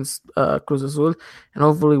tournament against Cruz Azul, and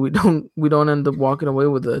hopefully we don't end up walking away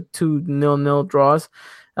with a 2-0 draws.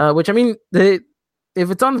 Which I mean, if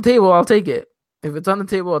it's on the table, I'll take it. If it's on the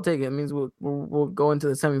table, I'll take it. It means we'll go into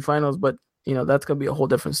the semifinals, but that's gonna be a whole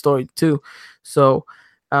different story too. So.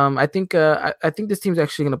 I think this team's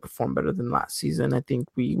actually going to perform better than last season. I think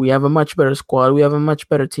we have a much better squad. We have a much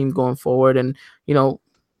better team going forward, and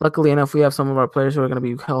Luckily enough, we have some of our players who are going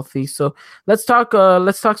to be healthy. So let's talk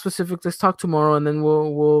specifics. Let's talk tomorrow, and then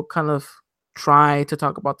we'll kind of try to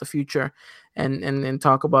talk about the future and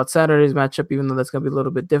talk about Saturday's matchup, even though that's going to be a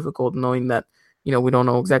little bit difficult, knowing that we don't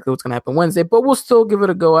know exactly what's going to happen Wednesday, but we'll still give it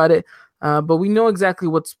a go at it. But we know exactly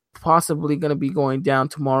what's possibly going to be going down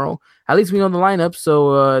tomorrow. At least we know the lineup.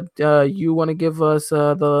 So you want to give us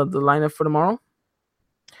the lineup for tomorrow?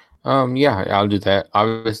 Yeah, I'll do that.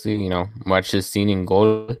 Obviously, much is seen in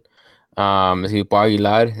goal. Equipo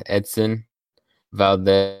Aguilar, Edson,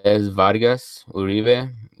 Valdez, Vargas,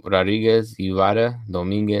 Uribe, Rodriguez, Ibarra,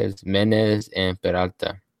 Dominguez, Menez, and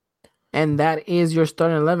Peralta. And that is your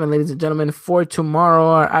starting 11, ladies and gentlemen, for tomorrow.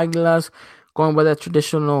 Our Aguilas going by that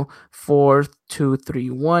traditional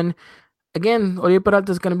 4-2-3-1. Again, Oribe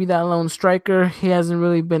Peralta is going to be that lone striker. He hasn't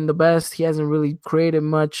really been the best. He hasn't really created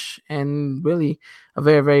much, and really a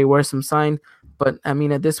very, very worrisome sign. But I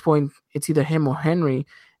mean, at this point, it's either him or Henry,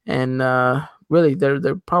 and really,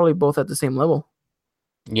 they're probably both at the same level.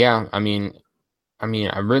 Yeah, I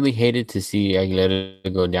really hated to see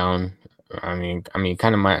Aguilera go down. It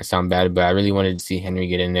kind of might sound bad, but I really wanted to see Henry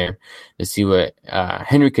get in there to see what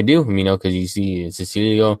Henry could do. Because you see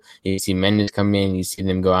Cecilio, you see Mendes come in, you see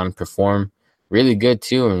them go out and perform really good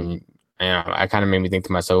too, and I kind of made me think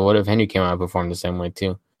to myself, what if Henry came out and performed the same way too,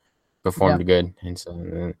 Yeah. performed good, and so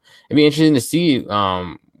it'd be interesting to see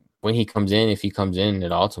when he comes in, if he comes in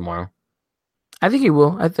at all tomorrow. I think he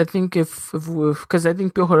will. I think if because I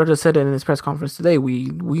think Bill Herrera said it in his press conference today. We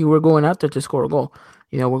were going out there to score a goal.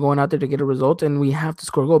 We're going out there to get a result, and we have to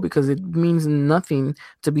score a goal because it means nothing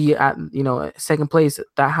to be at second place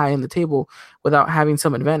that high in the table without having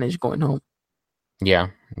some advantage going home. Yeah,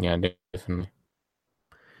 yeah, definitely.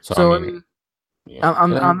 So I So I mean, mean, yeah.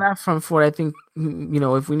 on that front, for I think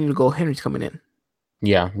if we need to go, Henry's coming in.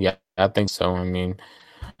 Yeah, yeah, I think so.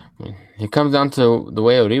 It comes down to the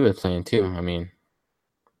way Uribe is playing too.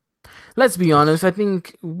 Let's be honest. It's I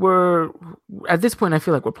think we're at this point. I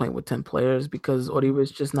feel like we're playing with 10 players because Oribe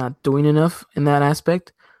is just not doing enough in that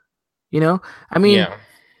aspect. You know, I mean, yeah,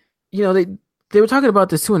 you know, they they were talking about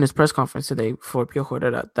this too in his press conference today for Pio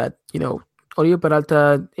Herrera that Oribe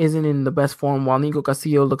Peralta isn't in the best form while Nico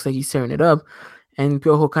Castillo looks like he's tearing it up. And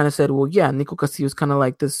Piojo kind of said, well, yeah, Nico Castillo's kind of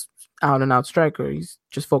like this out and out striker. He's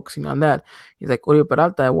just focusing on that. He's like Oribe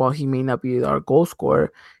Peralta, while he may not be our goal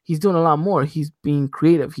scorer, he's doing a lot more. He's being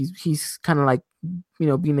creative. He's kind of like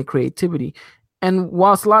being the creativity. And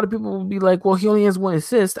whilst a lot of people will be like, well, he only has one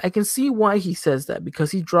assist, I can see why he says that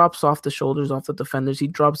because he drops off the shoulders off the defenders. He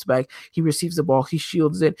drops back, he receives the ball, he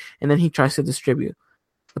shields it, and then he tries to distribute.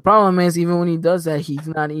 The problem is, even when he does that, he's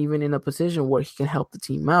not even in a position where he can help the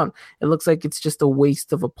team out. It looks like it's just a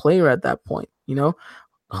waste of a player at that point. mhm,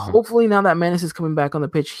 Hopefully, now that Manis is coming back on the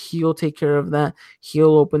pitch, he'll take care of that.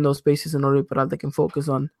 He'll open those spaces in order Peralta can focus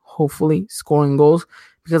on hopefully scoring goals.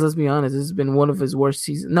 Because let's be honest, this has been one of his worst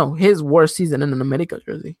seasons. No, his worst season in an America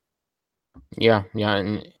jersey. yeah, yeah,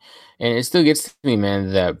 and it still gets to me,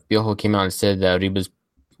 man, that Piojo came out and said that Uribe's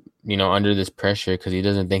under this pressure because he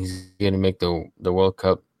doesn't think he's gonna make the World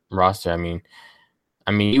Cup roster.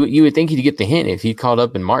 You would think he'd get the hint if he called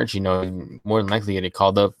up in March. More than likely he'd get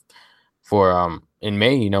called up for in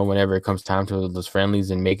May. Whenever it comes time to those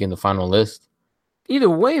friendlies and making the final list. Either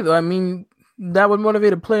way, though, I mean, that would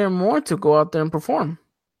motivate a player more to go out there and perform.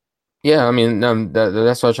 Yeah,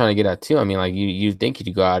 that's what I'm trying to get at too. Like you think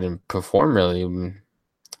he'd go out and perform really.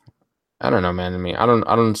 I don't know, man. I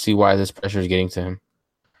don't see why this pressure is getting to him.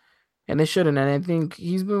 And they shouldn't. And I think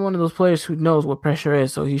he's been one of those players who knows what pressure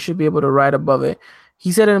is, so he should be able to ride above it.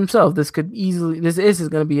 He said it himself. This is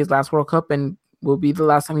going to be his last World Cup, and will be the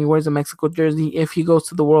last time he wears a Mexico jersey if he goes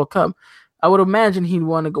to the World Cup. I would imagine he'd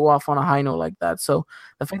want to go off on a high note like that. So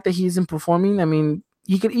the fact that he isn't performing, I mean,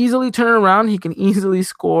 he could easily turn it around. He can easily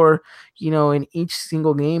score, in each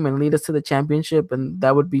single game and lead us to the championship, and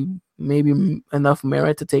that would be maybe enough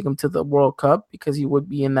merit to take him to the World Cup because he would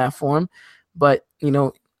be in that form. But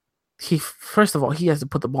he first of all he has to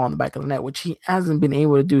put the ball in the back of the net, which he hasn't been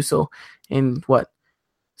able to do so in what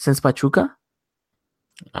since Pachuca.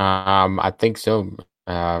 I think so.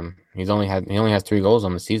 He only has 3 goals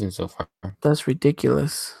on the season so far. That's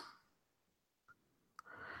ridiculous.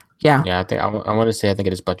 Yeah. Yeah, I want to say I think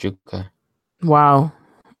it is Pachuca. Wow.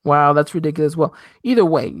 Wow, that's ridiculous. Well, either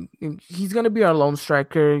way, he's gonna be our lone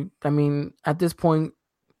striker. I mean, at this point,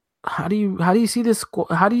 how do you see this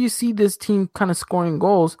how do you see this team kind of scoring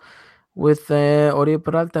goals with Oribe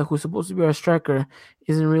Peralta, who's supposed to be our striker,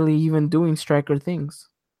 isn't really even doing striker things?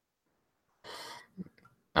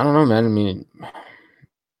 I don't know, man.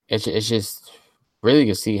 It's just really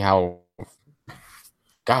to see how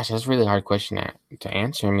Gosh, that's a really hard question to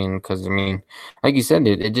answer. I mean, because I mean, like you said,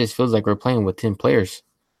 it just feels like we're playing with 10 players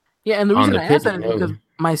Yeah, and the on reason the I ask pitch. that is because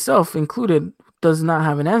myself included does not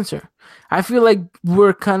have an answer. I feel like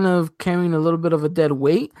we're kind of carrying a little bit of a dead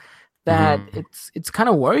weight that Hmm. it's kind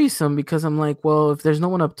of worrisome because I'm like, well, if there's no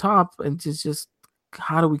one up top, and just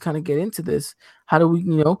how do we kind of get into this? How do we,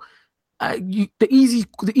 the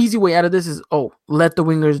easy way out of this is, oh, let the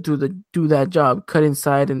wingers do that job, cut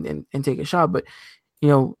inside and take a shot. But you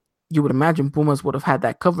know, you would imagine Pumas would have had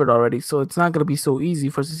that covered already. So it's not going to be so easy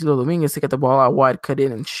for Cecilio Dominguez to get the ball out wide, cut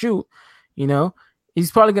in, and shoot. You know, he's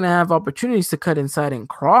probably going to have opportunities to cut inside and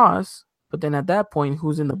cross. But then at that point,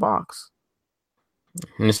 who's in the box?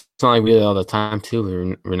 And it's not like we do it all the time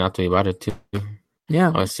too. We're not doing about it too.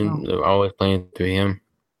 Yeah. I seem So, they're always playing through him.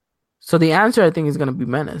 so the answer, I think, is going to be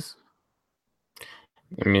Menace.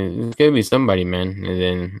 I mean, it's gonna be somebody, man. And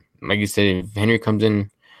then, like you said, if Henry comes in,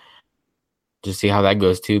 just see how that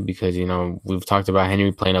goes too. Because we've talked about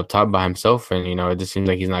Henry playing up top by himself, and it just seems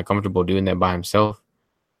like he's not comfortable doing that by himself.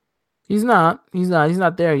 He's not. He's not. He's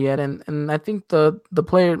not there yet. And I think the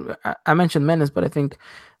player I mentioned Menace, but I think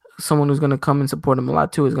someone who's going to come and support him a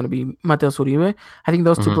lot too is going to be Mateus Uribe. I think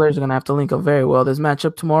those two Hmm. players are going to have to link up very well this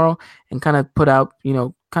matchup tomorrow and kind of put out,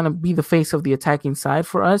 kind of be the face of the attacking side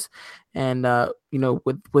for us. And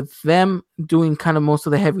with them doing kind of most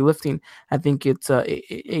of the heavy lifting, I think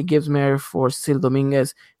it gives merit for Cecil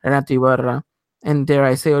Dominguez, Renato Ibarra, and dare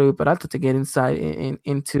I say Oribe Peralta to get inside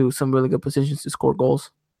into some really good positions to score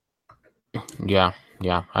goals. Yeah,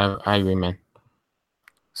 yeah, I agree, man.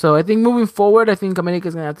 So I think moving forward, I think America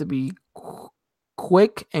is gonna have to be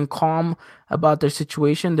quick and calm about their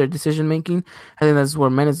situation, their decision making. I think that's where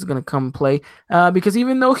Menace is gonna come play. Because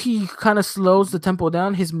even though he kind of slows the tempo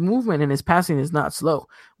down, his movement and his passing is not slow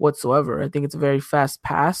whatsoever. I think it's a very fast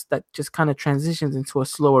pass that just kind of transitions into a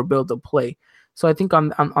slower build of play. So I think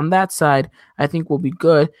on that side, I think we'll be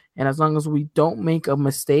good. And as long as we don't make a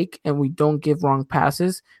mistake and we don't give wrong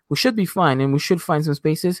passes, we should be fine and we should find some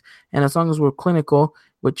spaces. And as long as we're clinical,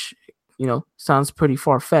 which sounds pretty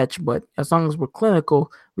far fetched, but as long as we're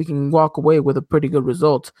clinical, we can walk away with a pretty good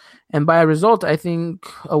result. And by a result, I think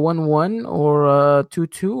a 1-1 or a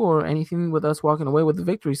 2-2 or anything with us walking away with the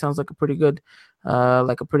victory sounds like a pretty good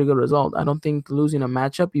result. I don't think losing a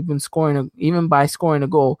matchup, even by scoring a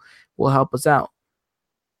goal, will help us out.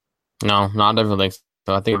 No, not everything.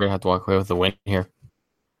 So I think we're gonna have to walk away with a win here.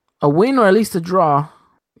 A win or at least a draw,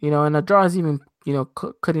 and a draw is even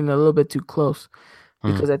cutting it a little bit too close.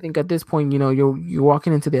 Hmm. Because I think at this point, you're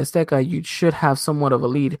walking into the Azteca, you should have somewhat of a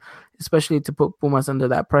lead, especially to put Pumas under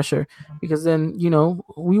that pressure. Because then,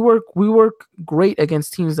 we work great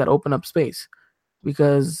against teams that open up space.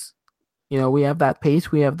 Because we have that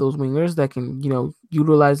pace, we have those wingers that can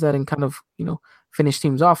utilize that and kind of finish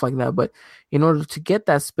teams off like that. But in order to get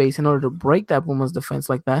that space, in order to break that Pumas defense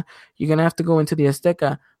like that, you're gonna have to go into the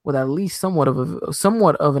Azteca with at least somewhat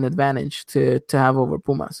of an advantage to have over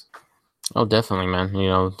Pumas. Oh, definitely, man.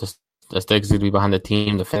 The stakes gonna be behind the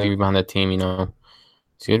team, the fans gonna be behind the team.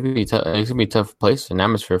 It's gonna be tough. It's gonna be a tough place and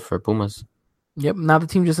atmosphere for Pumas. Yep. Now the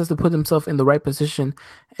team just has to put themselves in the right position,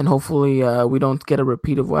 and hopefully, we don't get a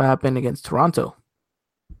repeat of what happened against Toronto.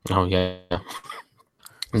 Oh yeah,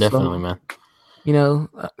 definitely, So, man.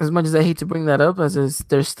 as much as I hate to bring that up,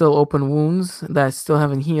 there's still open wounds that still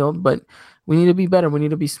haven't healed, but we need to be better. We need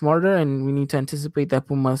to be smarter, and we need to anticipate that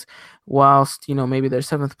Pumas, whilst maybe they're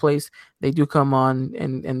seventh place, they do come on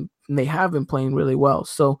and they have been playing really well.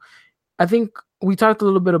 So I think we talked a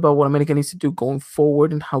little bit about what America needs to do going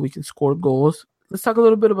forward and how we can score goals. Let's talk a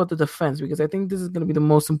little bit about the defense because I think this is going to be the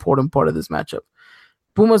most important part of this matchup.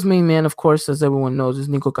 Puma's main man, of course, as everyone knows, is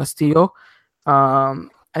Nico Castillo.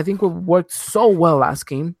 I think what worked so well last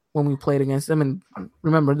game when we played against them, and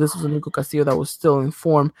remember, this was a Nico Castillo that was still in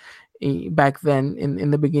form back then in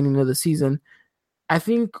the beginning of the season. I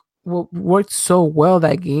think what worked so well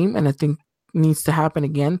that game, and I think needs to happen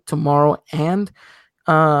again tomorrow and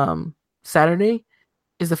Saturday,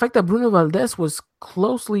 is the fact that Bruno Valdez was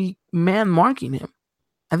closely man marking him.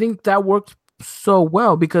 I think that worked so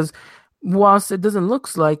well because whilst it doesn't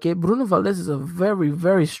look like it, Bruno Valdez is a very,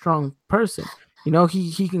 very strong person.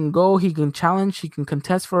 He can go, he can challenge, he can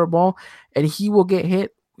contest for a ball, and he will get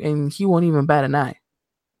hit and he won't even bat an eye.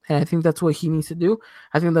 And I think that's what he needs to do.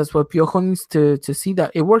 I think that's what Piojo needs to see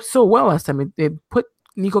that it worked so well last time. It put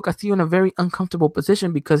Nico Castillo in a very uncomfortable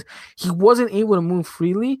position because he wasn't able to move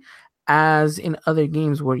freely as in other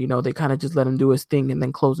games where they kind of just let him do his thing and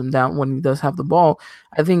then close him down when he does have the ball.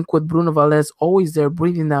 I think with Bruno Valdez always there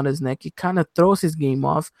breathing down his neck, it kind of throws his game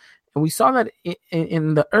off, And we saw that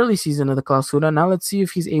in the early season of the Clausura. Now let's see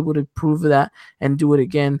if he's able to prove that and do it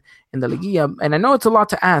again in the Liguilla. And I know it's a lot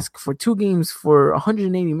to ask for 2 games for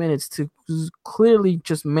 180 minutes to clearly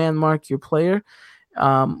just man mark your player.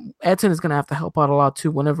 Edson is going to have to help out a lot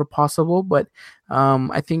too whenever possible. But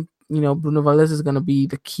I think, Bruno Valdez is going to be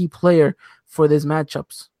the key player for these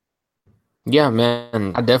matchups. Yeah,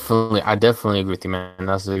 man, I definitely agree with you, man.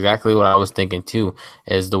 That's exactly what I was thinking too.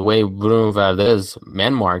 Is the way Bruno Valdez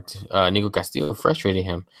man marked Nico Castillo frustrated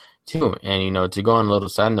him too. And to go on a little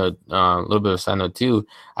side note, a little bit of side note too.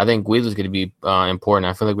 I think Guido's going to be important.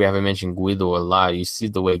 I feel like we haven't mentioned Guido a lot. You see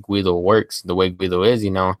the way Guido works, the way Guido is.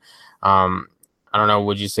 I don't know.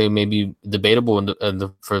 Would you say maybe debatable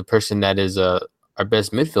for the person that is our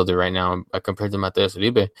best midfielder right now compared to Mateus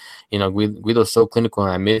Uribe? Guido's so clinical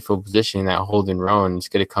in that midfield position, that holding row, and it's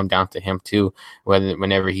going to come down to him too.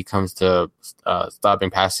 Whenever he comes to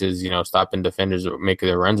stopping passes, stopping defenders or making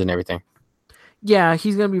their runs and everything. Yeah,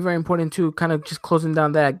 he's going to be very important too, kind of just closing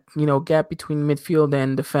down that, gap between midfield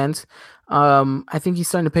and defense. I think he's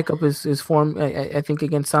starting to pick up his form. I think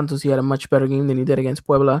against Santos, he had a much better game than he did against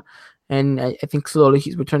Puebla. And I think slowly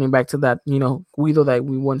he's returning back to that, Guido that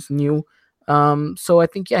we once knew. So I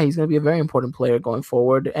think, yeah, he's going to be a very important player going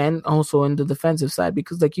forward, and also in the defensive side,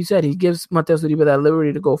 because like you said, he gives Mateus Uribe that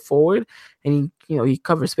liberty to go forward, and he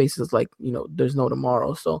covers spaces like, there's no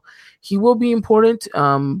tomorrow. So he will be important.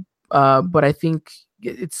 But I think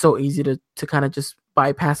it's so easy to kind of just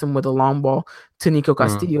bypass him with a long ball to Nico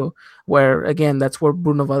Castillo, where again, that's where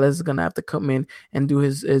Bruno Valdez is gonna have to come in and do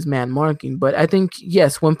his man marking. But I think,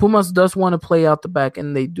 yes, when Pumas does want to play out the back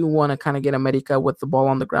and they do want to kind of get America with the ball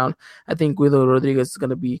on the ground, I think Guido Rodriguez is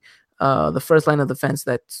gonna be the first line of defense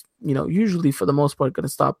that's usually for the most part gonna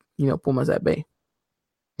stop Pumas at bay.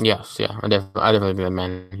 Yes, yeah, I definitely think that,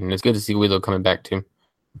 man. And it's good to see Guido coming back too.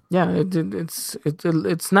 Yeah,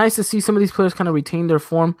 it's nice to see some of these players kind of retain their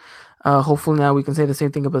form. Hopefully now we can say the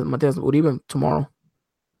same thing about Mateus Uribe tomorrow.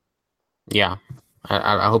 Yeah,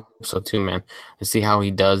 I hope so too, man. To see how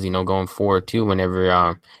he does, going forward too.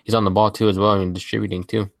 Whenever he's on the ball too as well and distributing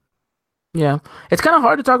too. Yeah, it's kind of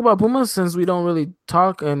hard to talk about Pumas since we don't really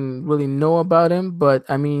talk and really know about him. But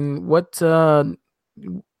I mean, I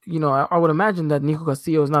would imagine that Nico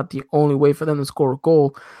Castillo is not the only way for them to score a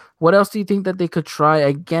goal. What else do you think that they could try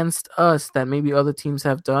against us that maybe other teams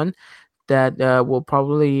have done that will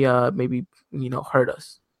probably maybe hurt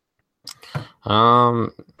us?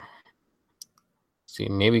 Um, See,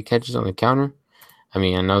 maybe catches on the counter. I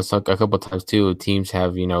mean, I know it's like a couple of times too. Teams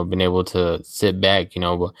have been able to sit back, but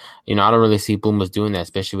I don't really see Pumas doing that,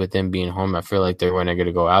 especially with them being home. I feel like when they're going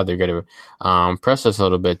to go out, they're going to press us a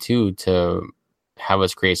little bit too to have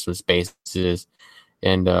us create some spaces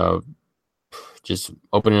and just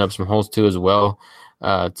opening up some holes too as well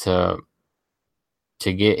to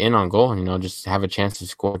get in on goal. Just have a chance to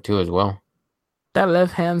score too as well. That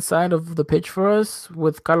left hand side of the pitch for us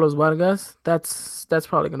with Carlos Vargas, that's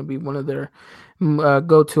probably going to be one of their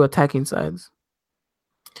go to attacking sides.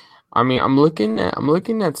 I mean, I'm looking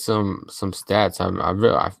at some stats.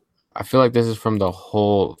 I feel like this is from the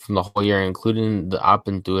whole year, including the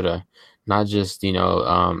Apertura, not just The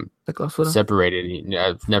clausura. separated,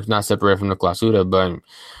 not separated from the Clausura, but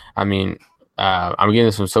I mean, I'm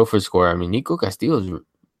getting some SOFR score. I mean, Nico Castillo is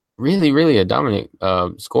really, really a dominant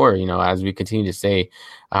scorer. As we continue to say,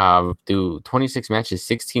 through 26 matches,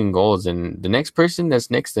 16 goals, and the next person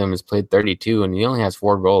that's next to him has played 32, and he only has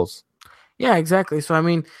 4 goals. Yeah, exactly. So I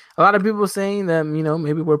mean, a lot of people saying that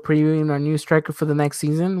maybe we're previewing our new striker for the next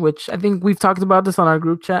season, which I think we've talked about this on our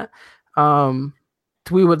group chat. Um,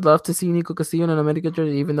 we would love to see Nico Castillo in an America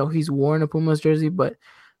jersey, even though he's worn a Pumas jersey. But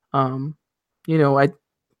um, I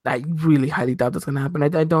really highly doubt that's gonna happen.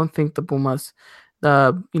 I don't think the Pumas,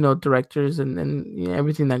 the directors and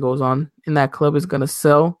everything that goes on in that club is gonna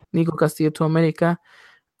sell Nico Castillo to America.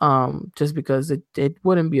 Just because it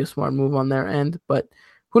wouldn't be a smart move on their end. But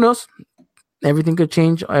who knows? Everything could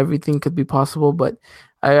change. Everything could be possible. But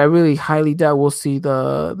I really highly doubt we'll see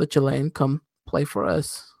the Chilean come play for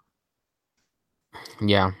us.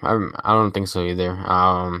 Yeah, I don't think so either.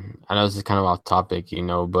 I know this is kind of off topic,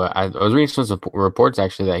 but I was reading some reports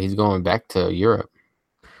actually that he's going back to Europe.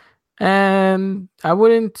 And I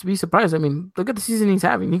wouldn't be surprised. I mean, look at the season he's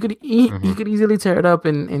having. He Hmm. could easily tear it up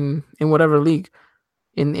in whatever league,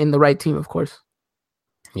 in the right team, of course.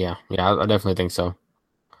 Yeah, I definitely think so.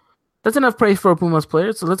 That's enough praise for a Pumas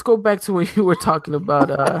player. So let's go back to what you were talking about.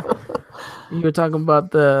 You were talking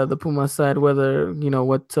about the Pumas side, whether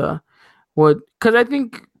what because I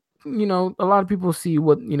think a lot of people see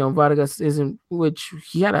what Vargas isn't, which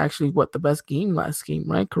he had actually what the best game last game,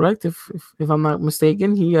 right? Correct, if I'm not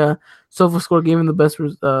mistaken, he SofaScore gave him the best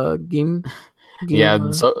game. Yeah,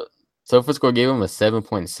 SofaScore gave him a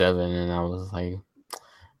 7.7, and I was like,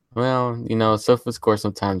 well, SofaScore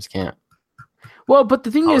sometimes can't Well, but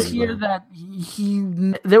the thing is always here win.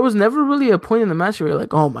 that there was never really a point in the match where you're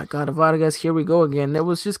like, oh my God, Vargas, here we go again. It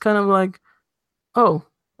was just kind of like, oh,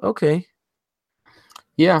 okay.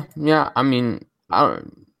 Yeah, yeah. I mean, I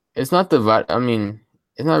don't. It's not I mean,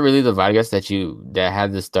 it's not really the Vargas that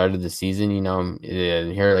had the start of the season.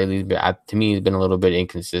 Here lately, but to me, he's been a little bit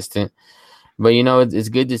inconsistent. But it's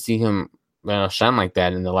good to see him, shine like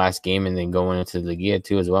that in the last game, and then going into the Liguilla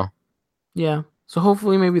too as well. Yeah. So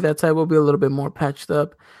hopefully maybe that side will be a little bit more patched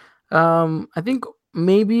up. I think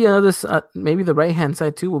maybe maybe the right hand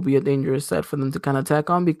side too will be a dangerous side for them to kind of attack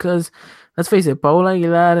on because let's face it, Paul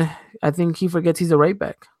Aguilar, I think he forgets he's a right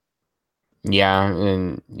back. Yeah,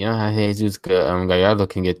 and Jesus Gallardo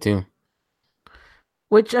can get too.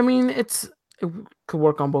 Which I mean, it could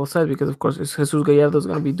work on both sides because of course Jesus Gallardo is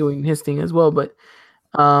going to be doing his thing as well. But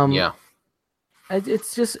um, Yeah,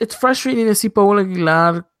 it's frustrating to see Paul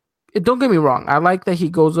Aguilar. Don't get me wrong, I like that he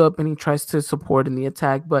goes up and he tries to support in the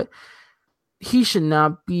attack, but he should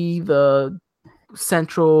not be the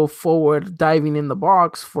central forward diving in the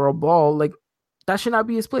box for a ball. Like that should not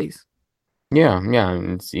be his place. yeah, yeah.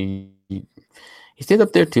 And he stayed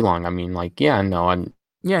up there too long. I mean, like, yeah, no, and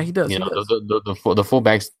Yeah, he does. He does. the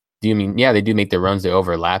fullbacks. Do you mean, yeah, they do make the runs, they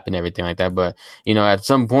overlap and everything like that. But at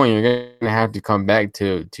some point, you're gonna have to come back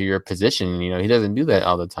to your position. He doesn't do that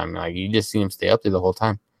all the time. Like, you just see him stay up there the whole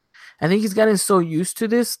time. I think he's gotten so used to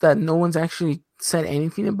this that no one's actually said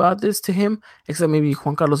anything about this to him, except maybe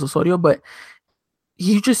Juan Carlos Osorio. But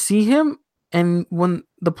you just see him, and when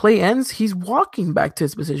the play ends, he's walking back to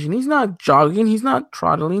his position. He's not jogging. He's not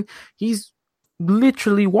trotting. He's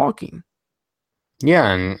literally walking.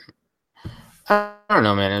 Yeah, and I don't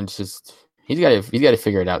know, man. It's just he's got to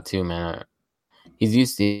figure it out too, man. He's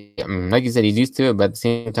used to. I mean, like you said, he's used to it, but at the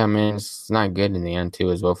same time, man, it's not good in the end too,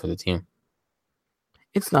 as well for the team.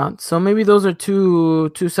 It's not. So maybe those are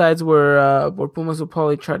two sides where Pumas will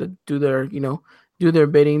probably try to do their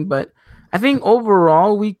bidding. But I think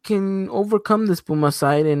overall we can overcome this Puma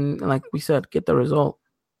side and like we said, get the result.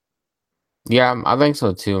 Yeah, I think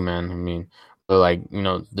so too, man. I mean, but like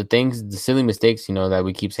the silly mistakes, that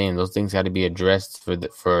we keep saying, those things got to be addressed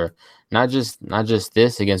for not just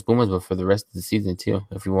this against Pumas, but for the rest of the season too,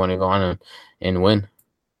 if we want to go on and win.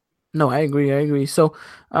 No, I agree. I agree. So,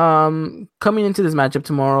 coming into this matchup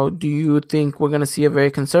tomorrow, do you think we're gonna see a very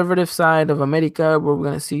conservative side of America, where we're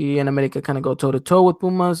gonna see an America kind of go toe to toe with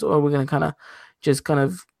Pumas, or we're gonna kind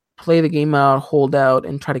of play the game out, hold out,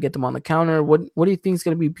 and try to get them on the counter? What do you think is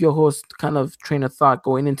gonna be Piojo's kind of train of thought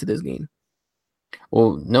going into this game?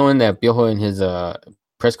 Well, knowing that Piojo in his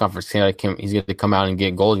press conference he's going to come out and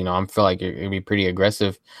get goals, I feel like it'll be pretty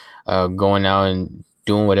aggressive, going out and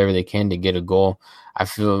doing whatever they can to get a goal. I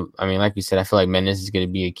mean, like we said, I feel like Menez is going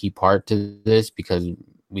to be a key part to this because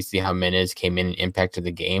we see how Menez came in and impacted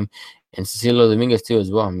the game, and Cecilio Dominguez too as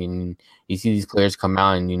well. I mean, you see these players come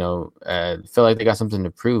out and feel like they got something to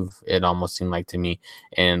prove. It almost seemed like to me,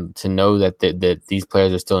 and to know that these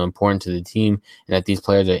players are still important to the team and that these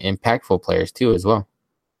players are impactful players too as well.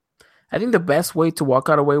 I think the best way to walk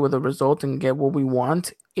out away with a result and get what we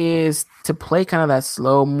want is to play kind of that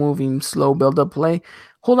slow moving, slow build up play.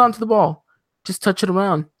 Hold on to the ball. Just touch it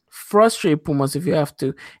around. Frustrate Pumas if you have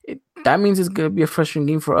to. That means it's going to be a frustrating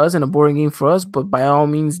game for us and a boring game for us, but by all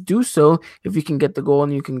means do so if you can get the goal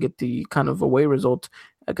and you can get the kind of away result.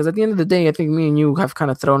 Because at the end of the day, I think me and you have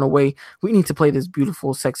kind of thrown away. We need to play this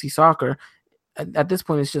beautiful, sexy soccer. At this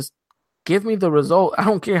point, it's just give me the result. I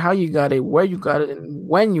don't care how you got it, where you got it, and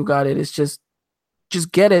when you got it. It's just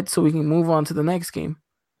get it so we can move on to the next game.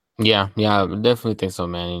 Yeah, yeah, I definitely think so,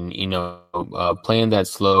 man. And playing that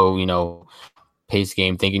slow, pace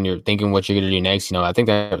game, thinking what you're gonna do next. I think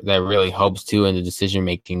that really helps too in the decision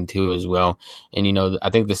making too as well. And I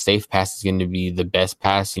think the safe pass is going to be the best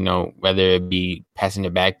pass. Whether it be passing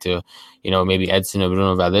it back to maybe Edson or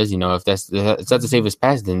Bruno Valdez. If that's the safest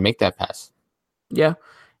pass, then make that pass. Yeah.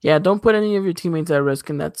 Yeah, don't put any of your teammates at risk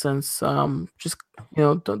in that sense. Just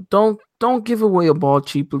don't give away a ball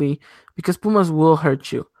cheaply because Pumas will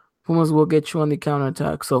hurt you. Pumas will get you on the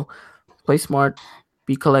counterattack. So play smart,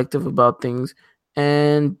 be collective about things,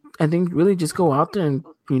 and I think really just go out there and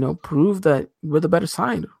prove that we're the better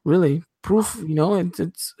side. Really, proof.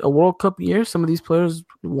 It's a World Cup year. Some of these players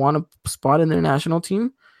want a spot in their national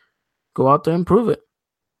team. Go out there and prove it.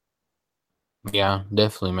 Yeah,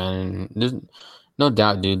 definitely, man. And there's no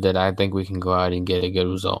doubt, dude, that I think we can go out and get a good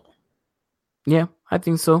result. Yeah, I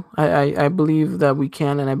think so. I believe that we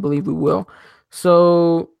can, and I believe we will.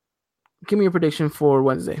 So, give me a prediction for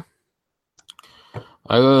Wednesday.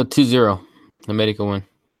 I go 2-0. The medical win.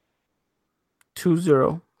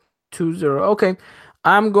 2-0. 2-0. Okay.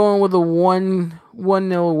 I'm going with a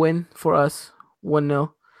 1-0 win for us.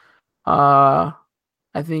 1-0. Uh,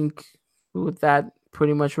 I think with that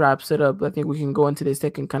pretty much wraps it up. I think we can go into this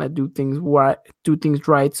deck and kind of do things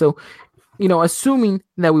right. So, assuming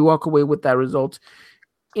that we walk away with that result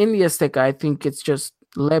in the Azteca, I think it's just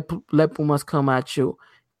let Pumas come at you,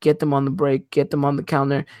 get them on the break, get them on the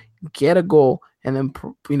counter, get a goal, and then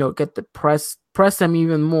get the press them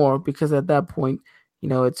even more, because at that point,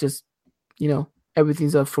 it's just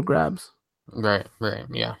everything's up for grabs. Right, right,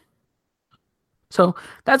 yeah. So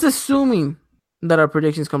that's assuming that our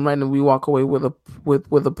predictions come right and we walk away with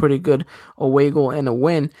a pretty good away goal and a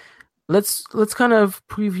win. Let's kind of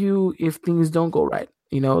preview if things don't go right.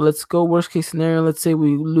 Let's go worst case scenario. Let's say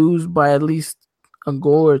we lose by at least a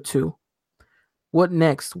goal or two. What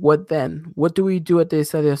next? What then? What do we do at the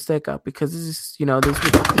Estadio Azteca? Because this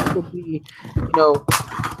would be, you know,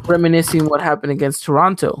 reminiscing what happened against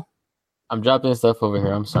Toronto. I'm dropping stuff over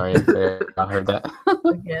here. I'm sorry if I heard that.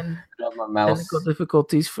 Again, Drop my technical mouse.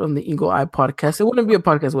 difficulties from the Eagle Eye podcast. It wouldn't be a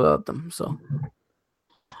podcast without them. So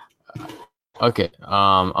Okay.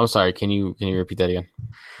 I'm sorry. Can you repeat that again?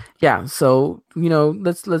 yeah, so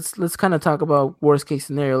let's kind of talk about worst case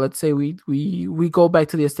scenario. Let's say we go back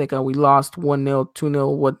to the Azteca, we lost 1-0,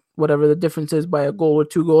 2-0, whatever the difference is, by a goal or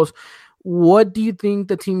two goals. What do you think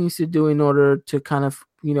the team needs to do in order to kind of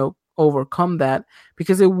overcome that?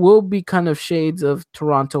 Because it will be kind of shades of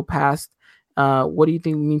Toronto past. What do you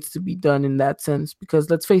think needs to be done in that sense?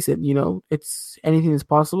 Because let's face it, it's anything is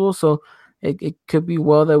possible. So it could be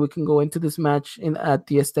well that we can go into this match at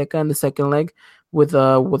the Azteca in the second leg with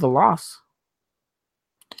a loss.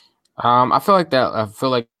 I feel like that. I feel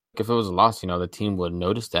like if it was a loss, the team would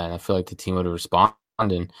notice that. I feel like the team would respond,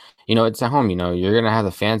 and it's at home. You're gonna have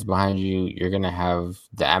the fans behind you. You're gonna have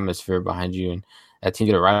the atmosphere behind you, and that team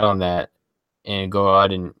gonna ride on that and go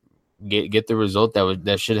out and get the result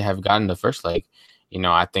that should have gotten the first leg.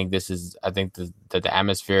 I think the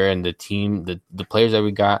atmosphere and the team, the players that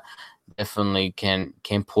we got definitely can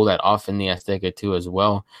pull that off in the Azteca too as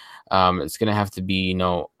well. It's gonna have to be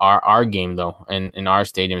our game though, and in our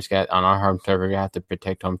stadium, on our home turf. We're gonna have to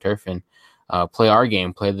protect home turf and play our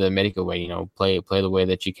game, play the medical way. Play the way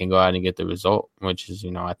that you can go out and get the result, which is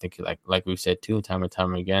I think like we've said too, time and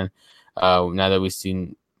time again. Now that we've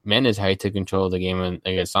seen Mendes how he took control of the game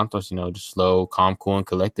against Santos, just slow, calm, cool, and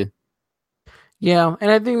collected. Yeah, and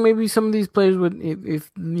I think maybe some of these players would, if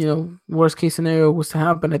worst case scenario was to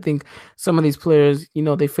happen, I think some of these players,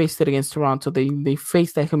 they faced it against Toronto. They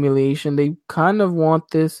faced that humiliation. They kind of want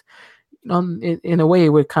this, in a way, it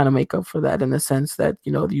would kind of make up for that, in the sense that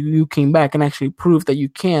you came back and actually proved that you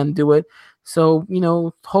can do it. So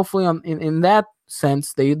hopefully, in that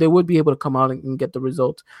sense, they would be able to come out and get the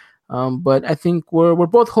result. But I think we're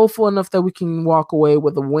both hopeful enough that we can walk away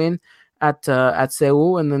with a win at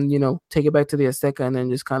Seoul, and then take it back to the Azteca, and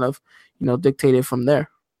then just kind of dictate it from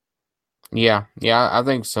there. Yeah, yeah, I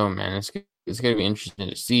think so, man. It's gonna be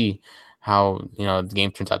interesting to see how the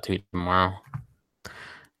game turns out to be tomorrow.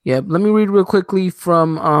 Yeah, let me read real quickly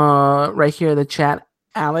from right here in the chat.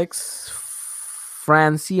 Alex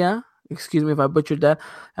Francia, excuse me if I butchered that,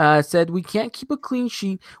 said we can't keep a clean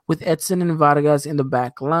sheet with Edson and Vargas in the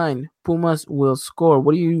back line. Pumas will score.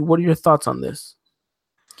 What are your thoughts on this?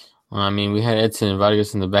 Well, I mean, we had Edson and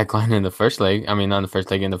Vargas in the back line in the first leg. I mean, not in the first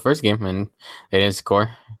leg, in the first game, and they didn't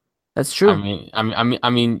score. That's I true.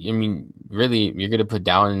 mean, really, you're gonna put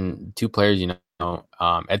down two players.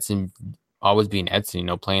 Edson always being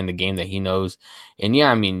Edson. Playing the game that he knows, and yeah,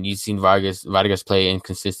 I mean, you've seen Vargas play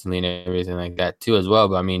inconsistently and everything like that too as well.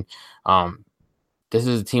 But I mean, this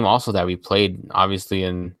is a team also that we played obviously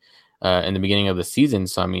in the beginning of the season.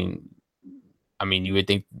 So I mean, you would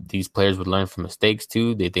think these players would learn from mistakes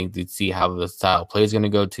too. They think they'd see how the style of play is going to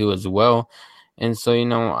go too as well. And so,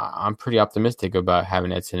 I'm pretty optimistic about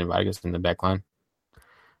having Edson and Vargas in the back line.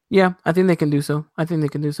 Yeah, I think they can do so. I think they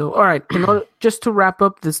can do so. All right, in order just to wrap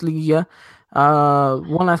up this Liga,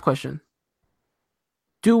 one last question: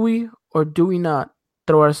 do we or do we not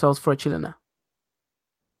throw ourselves for a chilena?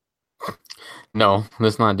 No,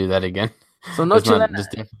 let's not do that again. So no Let's not chilena.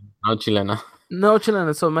 just no Chilena. No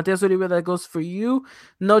chilena. So Matias Uribe, that goes for you.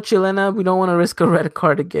 No chilena. We don't want to risk a red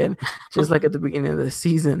card again, just like at the beginning of the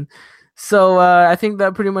season. So I think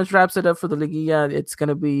that pretty much wraps it up for the Liguilla. It's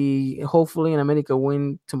gonna be hopefully an America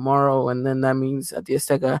win tomorrow, and then that means at the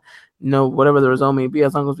Azteca, whatever the result may be,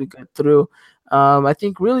 as long as we get through. I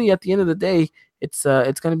think really at the end of the day, it's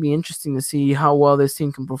going to be interesting to see how well this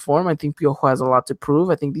team can perform. I think Piojo has a lot to prove.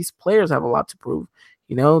 I think these players have a lot to prove.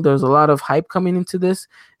 There's a lot of hype coming into this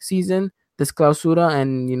season, this clausura,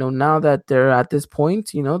 and now that they're at this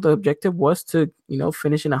point, the objective was to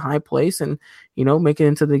finish in a high place and make it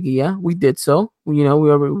into the Liguilla. We did so. We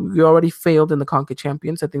already failed in the Conca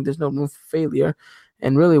Champions. I think there's no room for failure,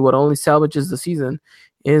 and really, what only salvages the season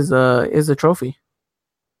is a trophy.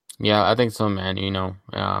 Yeah, I think so, man.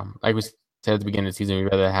 Like we said at the beginning of the season,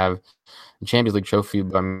 we'd rather have the Champions League trophy,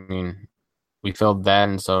 but I mean, we failed that,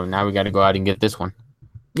 and so now we got to go out and get this one.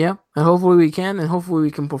 Yeah, and hopefully we can, and hopefully we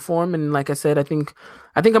can perform. And like I said, I think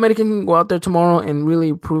America can go out there tomorrow and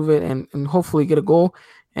really prove it, and hopefully get a goal,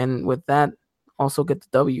 and with that, also get the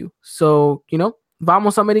W. So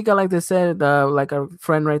vamos America, like they said, like our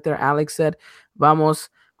friend right there, Alex said, vamos.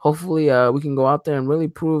 Hopefully, we can go out there and really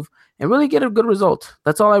prove and really get a good result.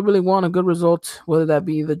 That's all I really want, a good result, whether that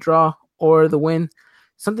be the draw or the win,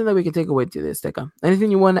 something that we can take away to this. Teca. Anything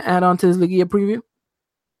you want to add on to this Liguilla preview?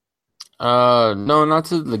 No, not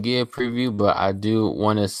to the Liguilla preview, but I do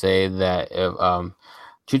want to say that if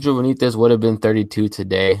Chucho Benitez would have been 32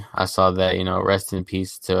 today, I saw that. Rest in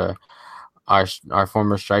peace to our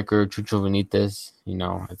former striker Chucho Benitez.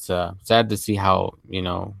 It's sad to see how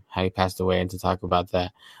he passed away and to talk about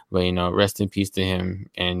that. But rest in peace to him.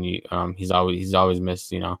 And he's always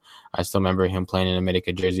missed. I still remember him playing in a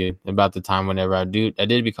America jersey about the time whenever I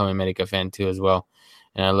did become a America fan too as well.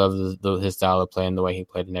 And I love his style of play and the way he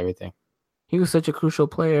played and everything. He was such a crucial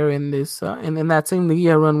player in this, and in that same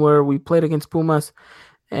Liga run where we played against Pumas,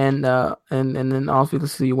 and then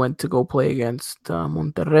obviously he went to go play against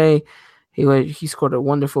Monterrey. He scored a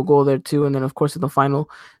wonderful goal there too, and then of course in the final.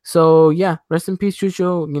 So yeah, rest in peace,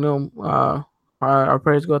 Chucho. Our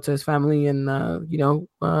prayers go out to his family, and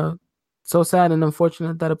so sad and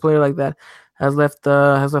unfortunate that a player like that has left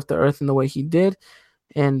the earth in the way he did,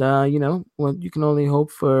 and what you can only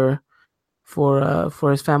hope for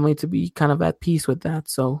his family to be kind of at peace with that.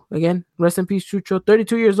 So again, rest in peace, Chucho.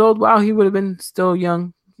 32 years old. Wow, he would have been still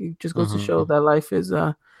young. It just goes to show that life is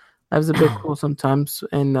a bit cruel sometimes,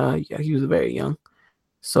 and yeah, he was very young.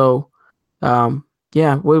 So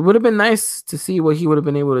yeah, it would have been nice to see what he would have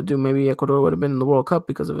been able to do. Maybe Ecuador would have been in the World Cup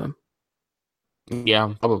because of him.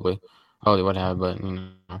 Yeah, probably would have, but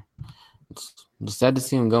it's sad to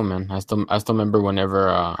see him go, man. I still remember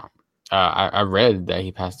whenever I read that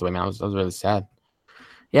he passed away. Man, I was really sad.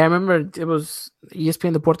 Yeah, I remember it was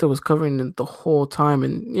ESPN Deporte was covering it the whole time,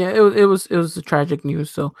 and yeah, it was a tragic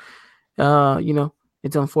news. So,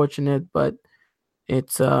 it's unfortunate, but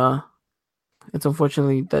it's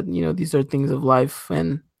unfortunately that these are things of life,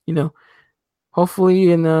 and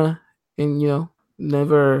hopefully never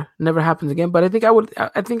happens again. But I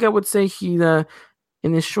think I would say he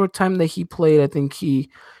in the short time that he played, I think he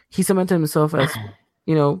cemented himself as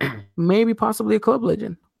maybe possibly a club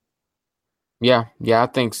legend. Yeah, I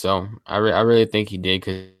think so. I really think he did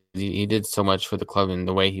because he did so much for the club and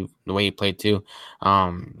the way he played too.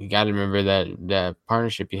 You got to remember that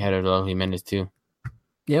partnership he had with Raul Jimenez too.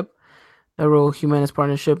 Yep, the Raul Jimenez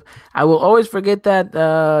partnership. I will always forget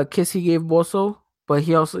that kiss he gave Boso, but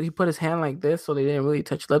he put his hand like this, so they didn't really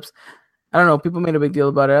touch lips. I don't know. People made a big deal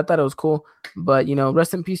about it. I thought it was cool, but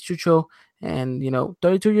rest in peace, Chucho. And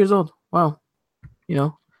 32 years old. Wow.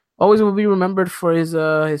 Always will be remembered for his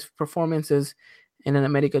performances in an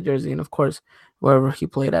America jersey, and of course wherever he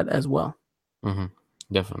played at as well. Mm-hmm.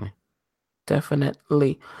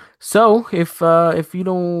 Definitely. So if you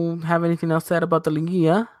don't have anything else to add about the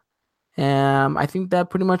Liguilla, I think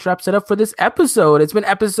that pretty much wraps it up for this episode. It's been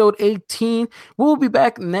episode 18. We'll be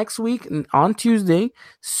back next week on Tuesday.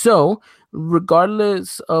 So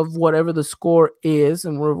regardless of whatever the score is,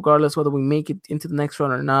 and regardless whether we make it into the next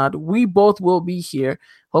round or not, we both will be here.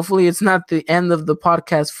 Hopefully it's not the end of the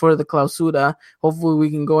podcast for the clausura. Hopefully we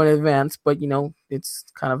can go in advance, but it's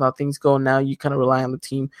kind of how things go now. You kind of rely on the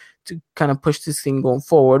team to kind of push this thing going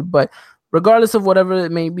forward. But regardless of whatever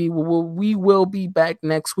it may be, we will be back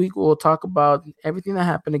next week. We'll talk about everything that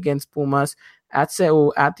happened against Pumas at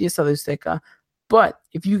Seoul, at the Estadio Azteca. But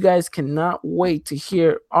if you guys cannot wait to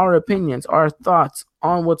hear our opinions, our thoughts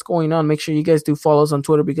on what's going on, make sure you guys do follow us on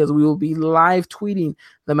Twitter, because we will be live tweeting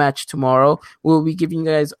the match tomorrow. We'll be giving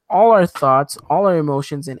you guys all our thoughts, all our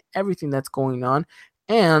emotions, and everything that's going on.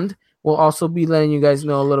 And we'll also be letting you guys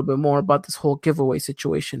know a little bit more about this whole giveaway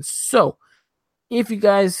situation. So if you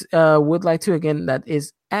guys would like to, again, that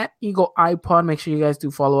is at Eagle iPod. Make sure you guys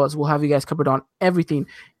do follow us. We'll have you guys covered on everything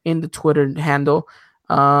in the Twitter handle.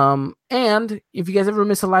 And if you guys ever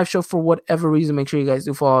miss a live show for whatever reason, make sure you guys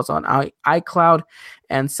do follow us on iCloud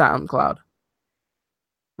and SoundCloud.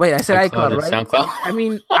 Wait, I said iCloud iCloud, and right? SoundCloud. I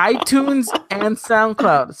mean iTunes and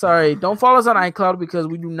SoundCloud. Sorry, don't follow us on iCloud because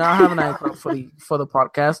we do not have an iCloud for the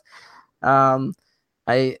podcast. Um,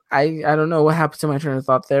 I don't know what happened to my train of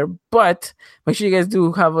thought there, but make sure you guys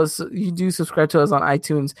do have us. You do subscribe to us on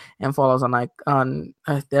iTunes and follow us on.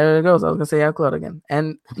 There it goes. I was gonna say iCloud again,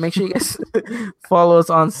 and make sure you guys follow us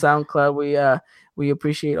on SoundCloud. We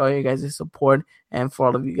appreciate all you guys' support and for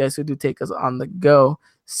all of you guys who do take us on the go.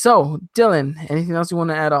 So, Dylan, anything else you want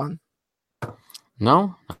to add on?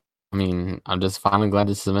 No, I mean, I'm just finally glad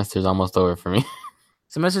this semester's almost over for me.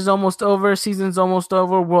 Semester's almost over. Season's almost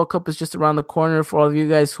over. World Cup is just around the corner for all of you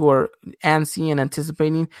guys who are antsy and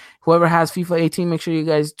anticipating. Whoever has FIFA 18, make sure you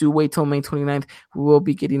guys do wait till May 29th. We will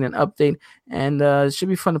be getting an update. And it should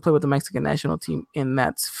be fun to play with the Mexican national team in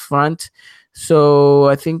that front. So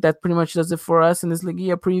I think that pretty much does it for us in this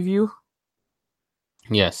Liguilla preview.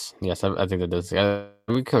 Yes, I think that does.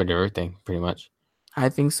 We covered everything pretty much. I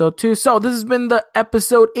think so too. So this has been the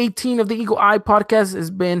episode 18 of the Eagle Eye podcast. It's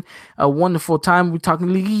been a wonderful time. We're talking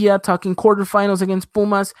Liguilla, talking quarterfinals against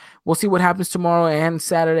Pumas. We'll see what happens tomorrow and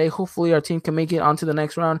Saturday. Hopefully our team can make it on to the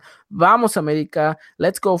next round. Vamos America.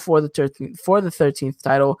 Let's go for the 13th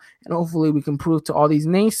title. And hopefully we can prove to all these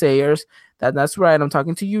naysayers that's right. I'm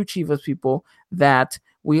talking to you, Chivas people, that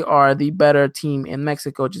we are the better team in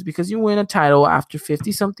Mexico. Just because you win a title after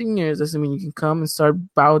 50-something years doesn't mean you can come and start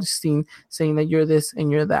boasting, saying that you're this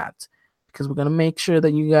and you're that. Because we're going to make sure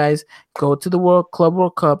that you guys go to the Club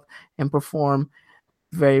World Cup and perform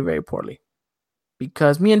very, very poorly.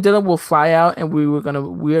 Because me and Dylan will fly out and we're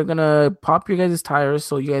gonna pop your guys' tires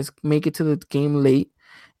so you guys make it to the game late.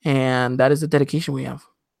 And that is the dedication we have.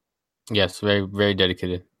 Yes, very, very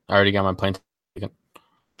dedicated. I already got my plane ticket.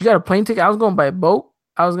 You got a plane ticket? I was going by boat.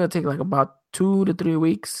 I was gonna take like about 2 to 3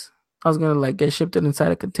 weeks. I was gonna like get shipped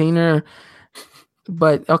inside a container,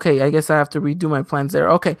 but okay, I guess I have to redo my plans there.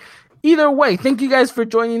 Okay, either way, thank you guys for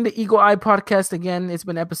joining the Eagle Eye podcast again. It's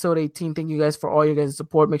been episode 18. Thank you guys for all your guys'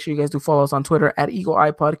 support. Make sure you guys do follow us on Twitter at Eagle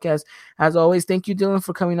Eye Podcast. As always, thank you, Dylan,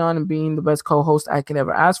 for coming on and being the best co-host I can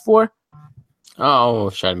ever ask for. Oh,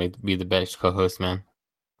 try to be the best co-host, man.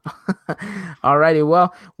 Alrighty,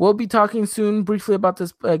 well, we'll be talking soon briefly about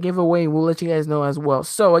this giveaway. We'll let you guys know as well.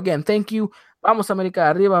 So again, thank you. Vamos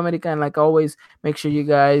America, arriba America, and like always, make sure you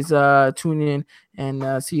guys tune in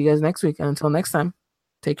and see you guys next week. And until next time,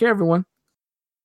 take care, everyone.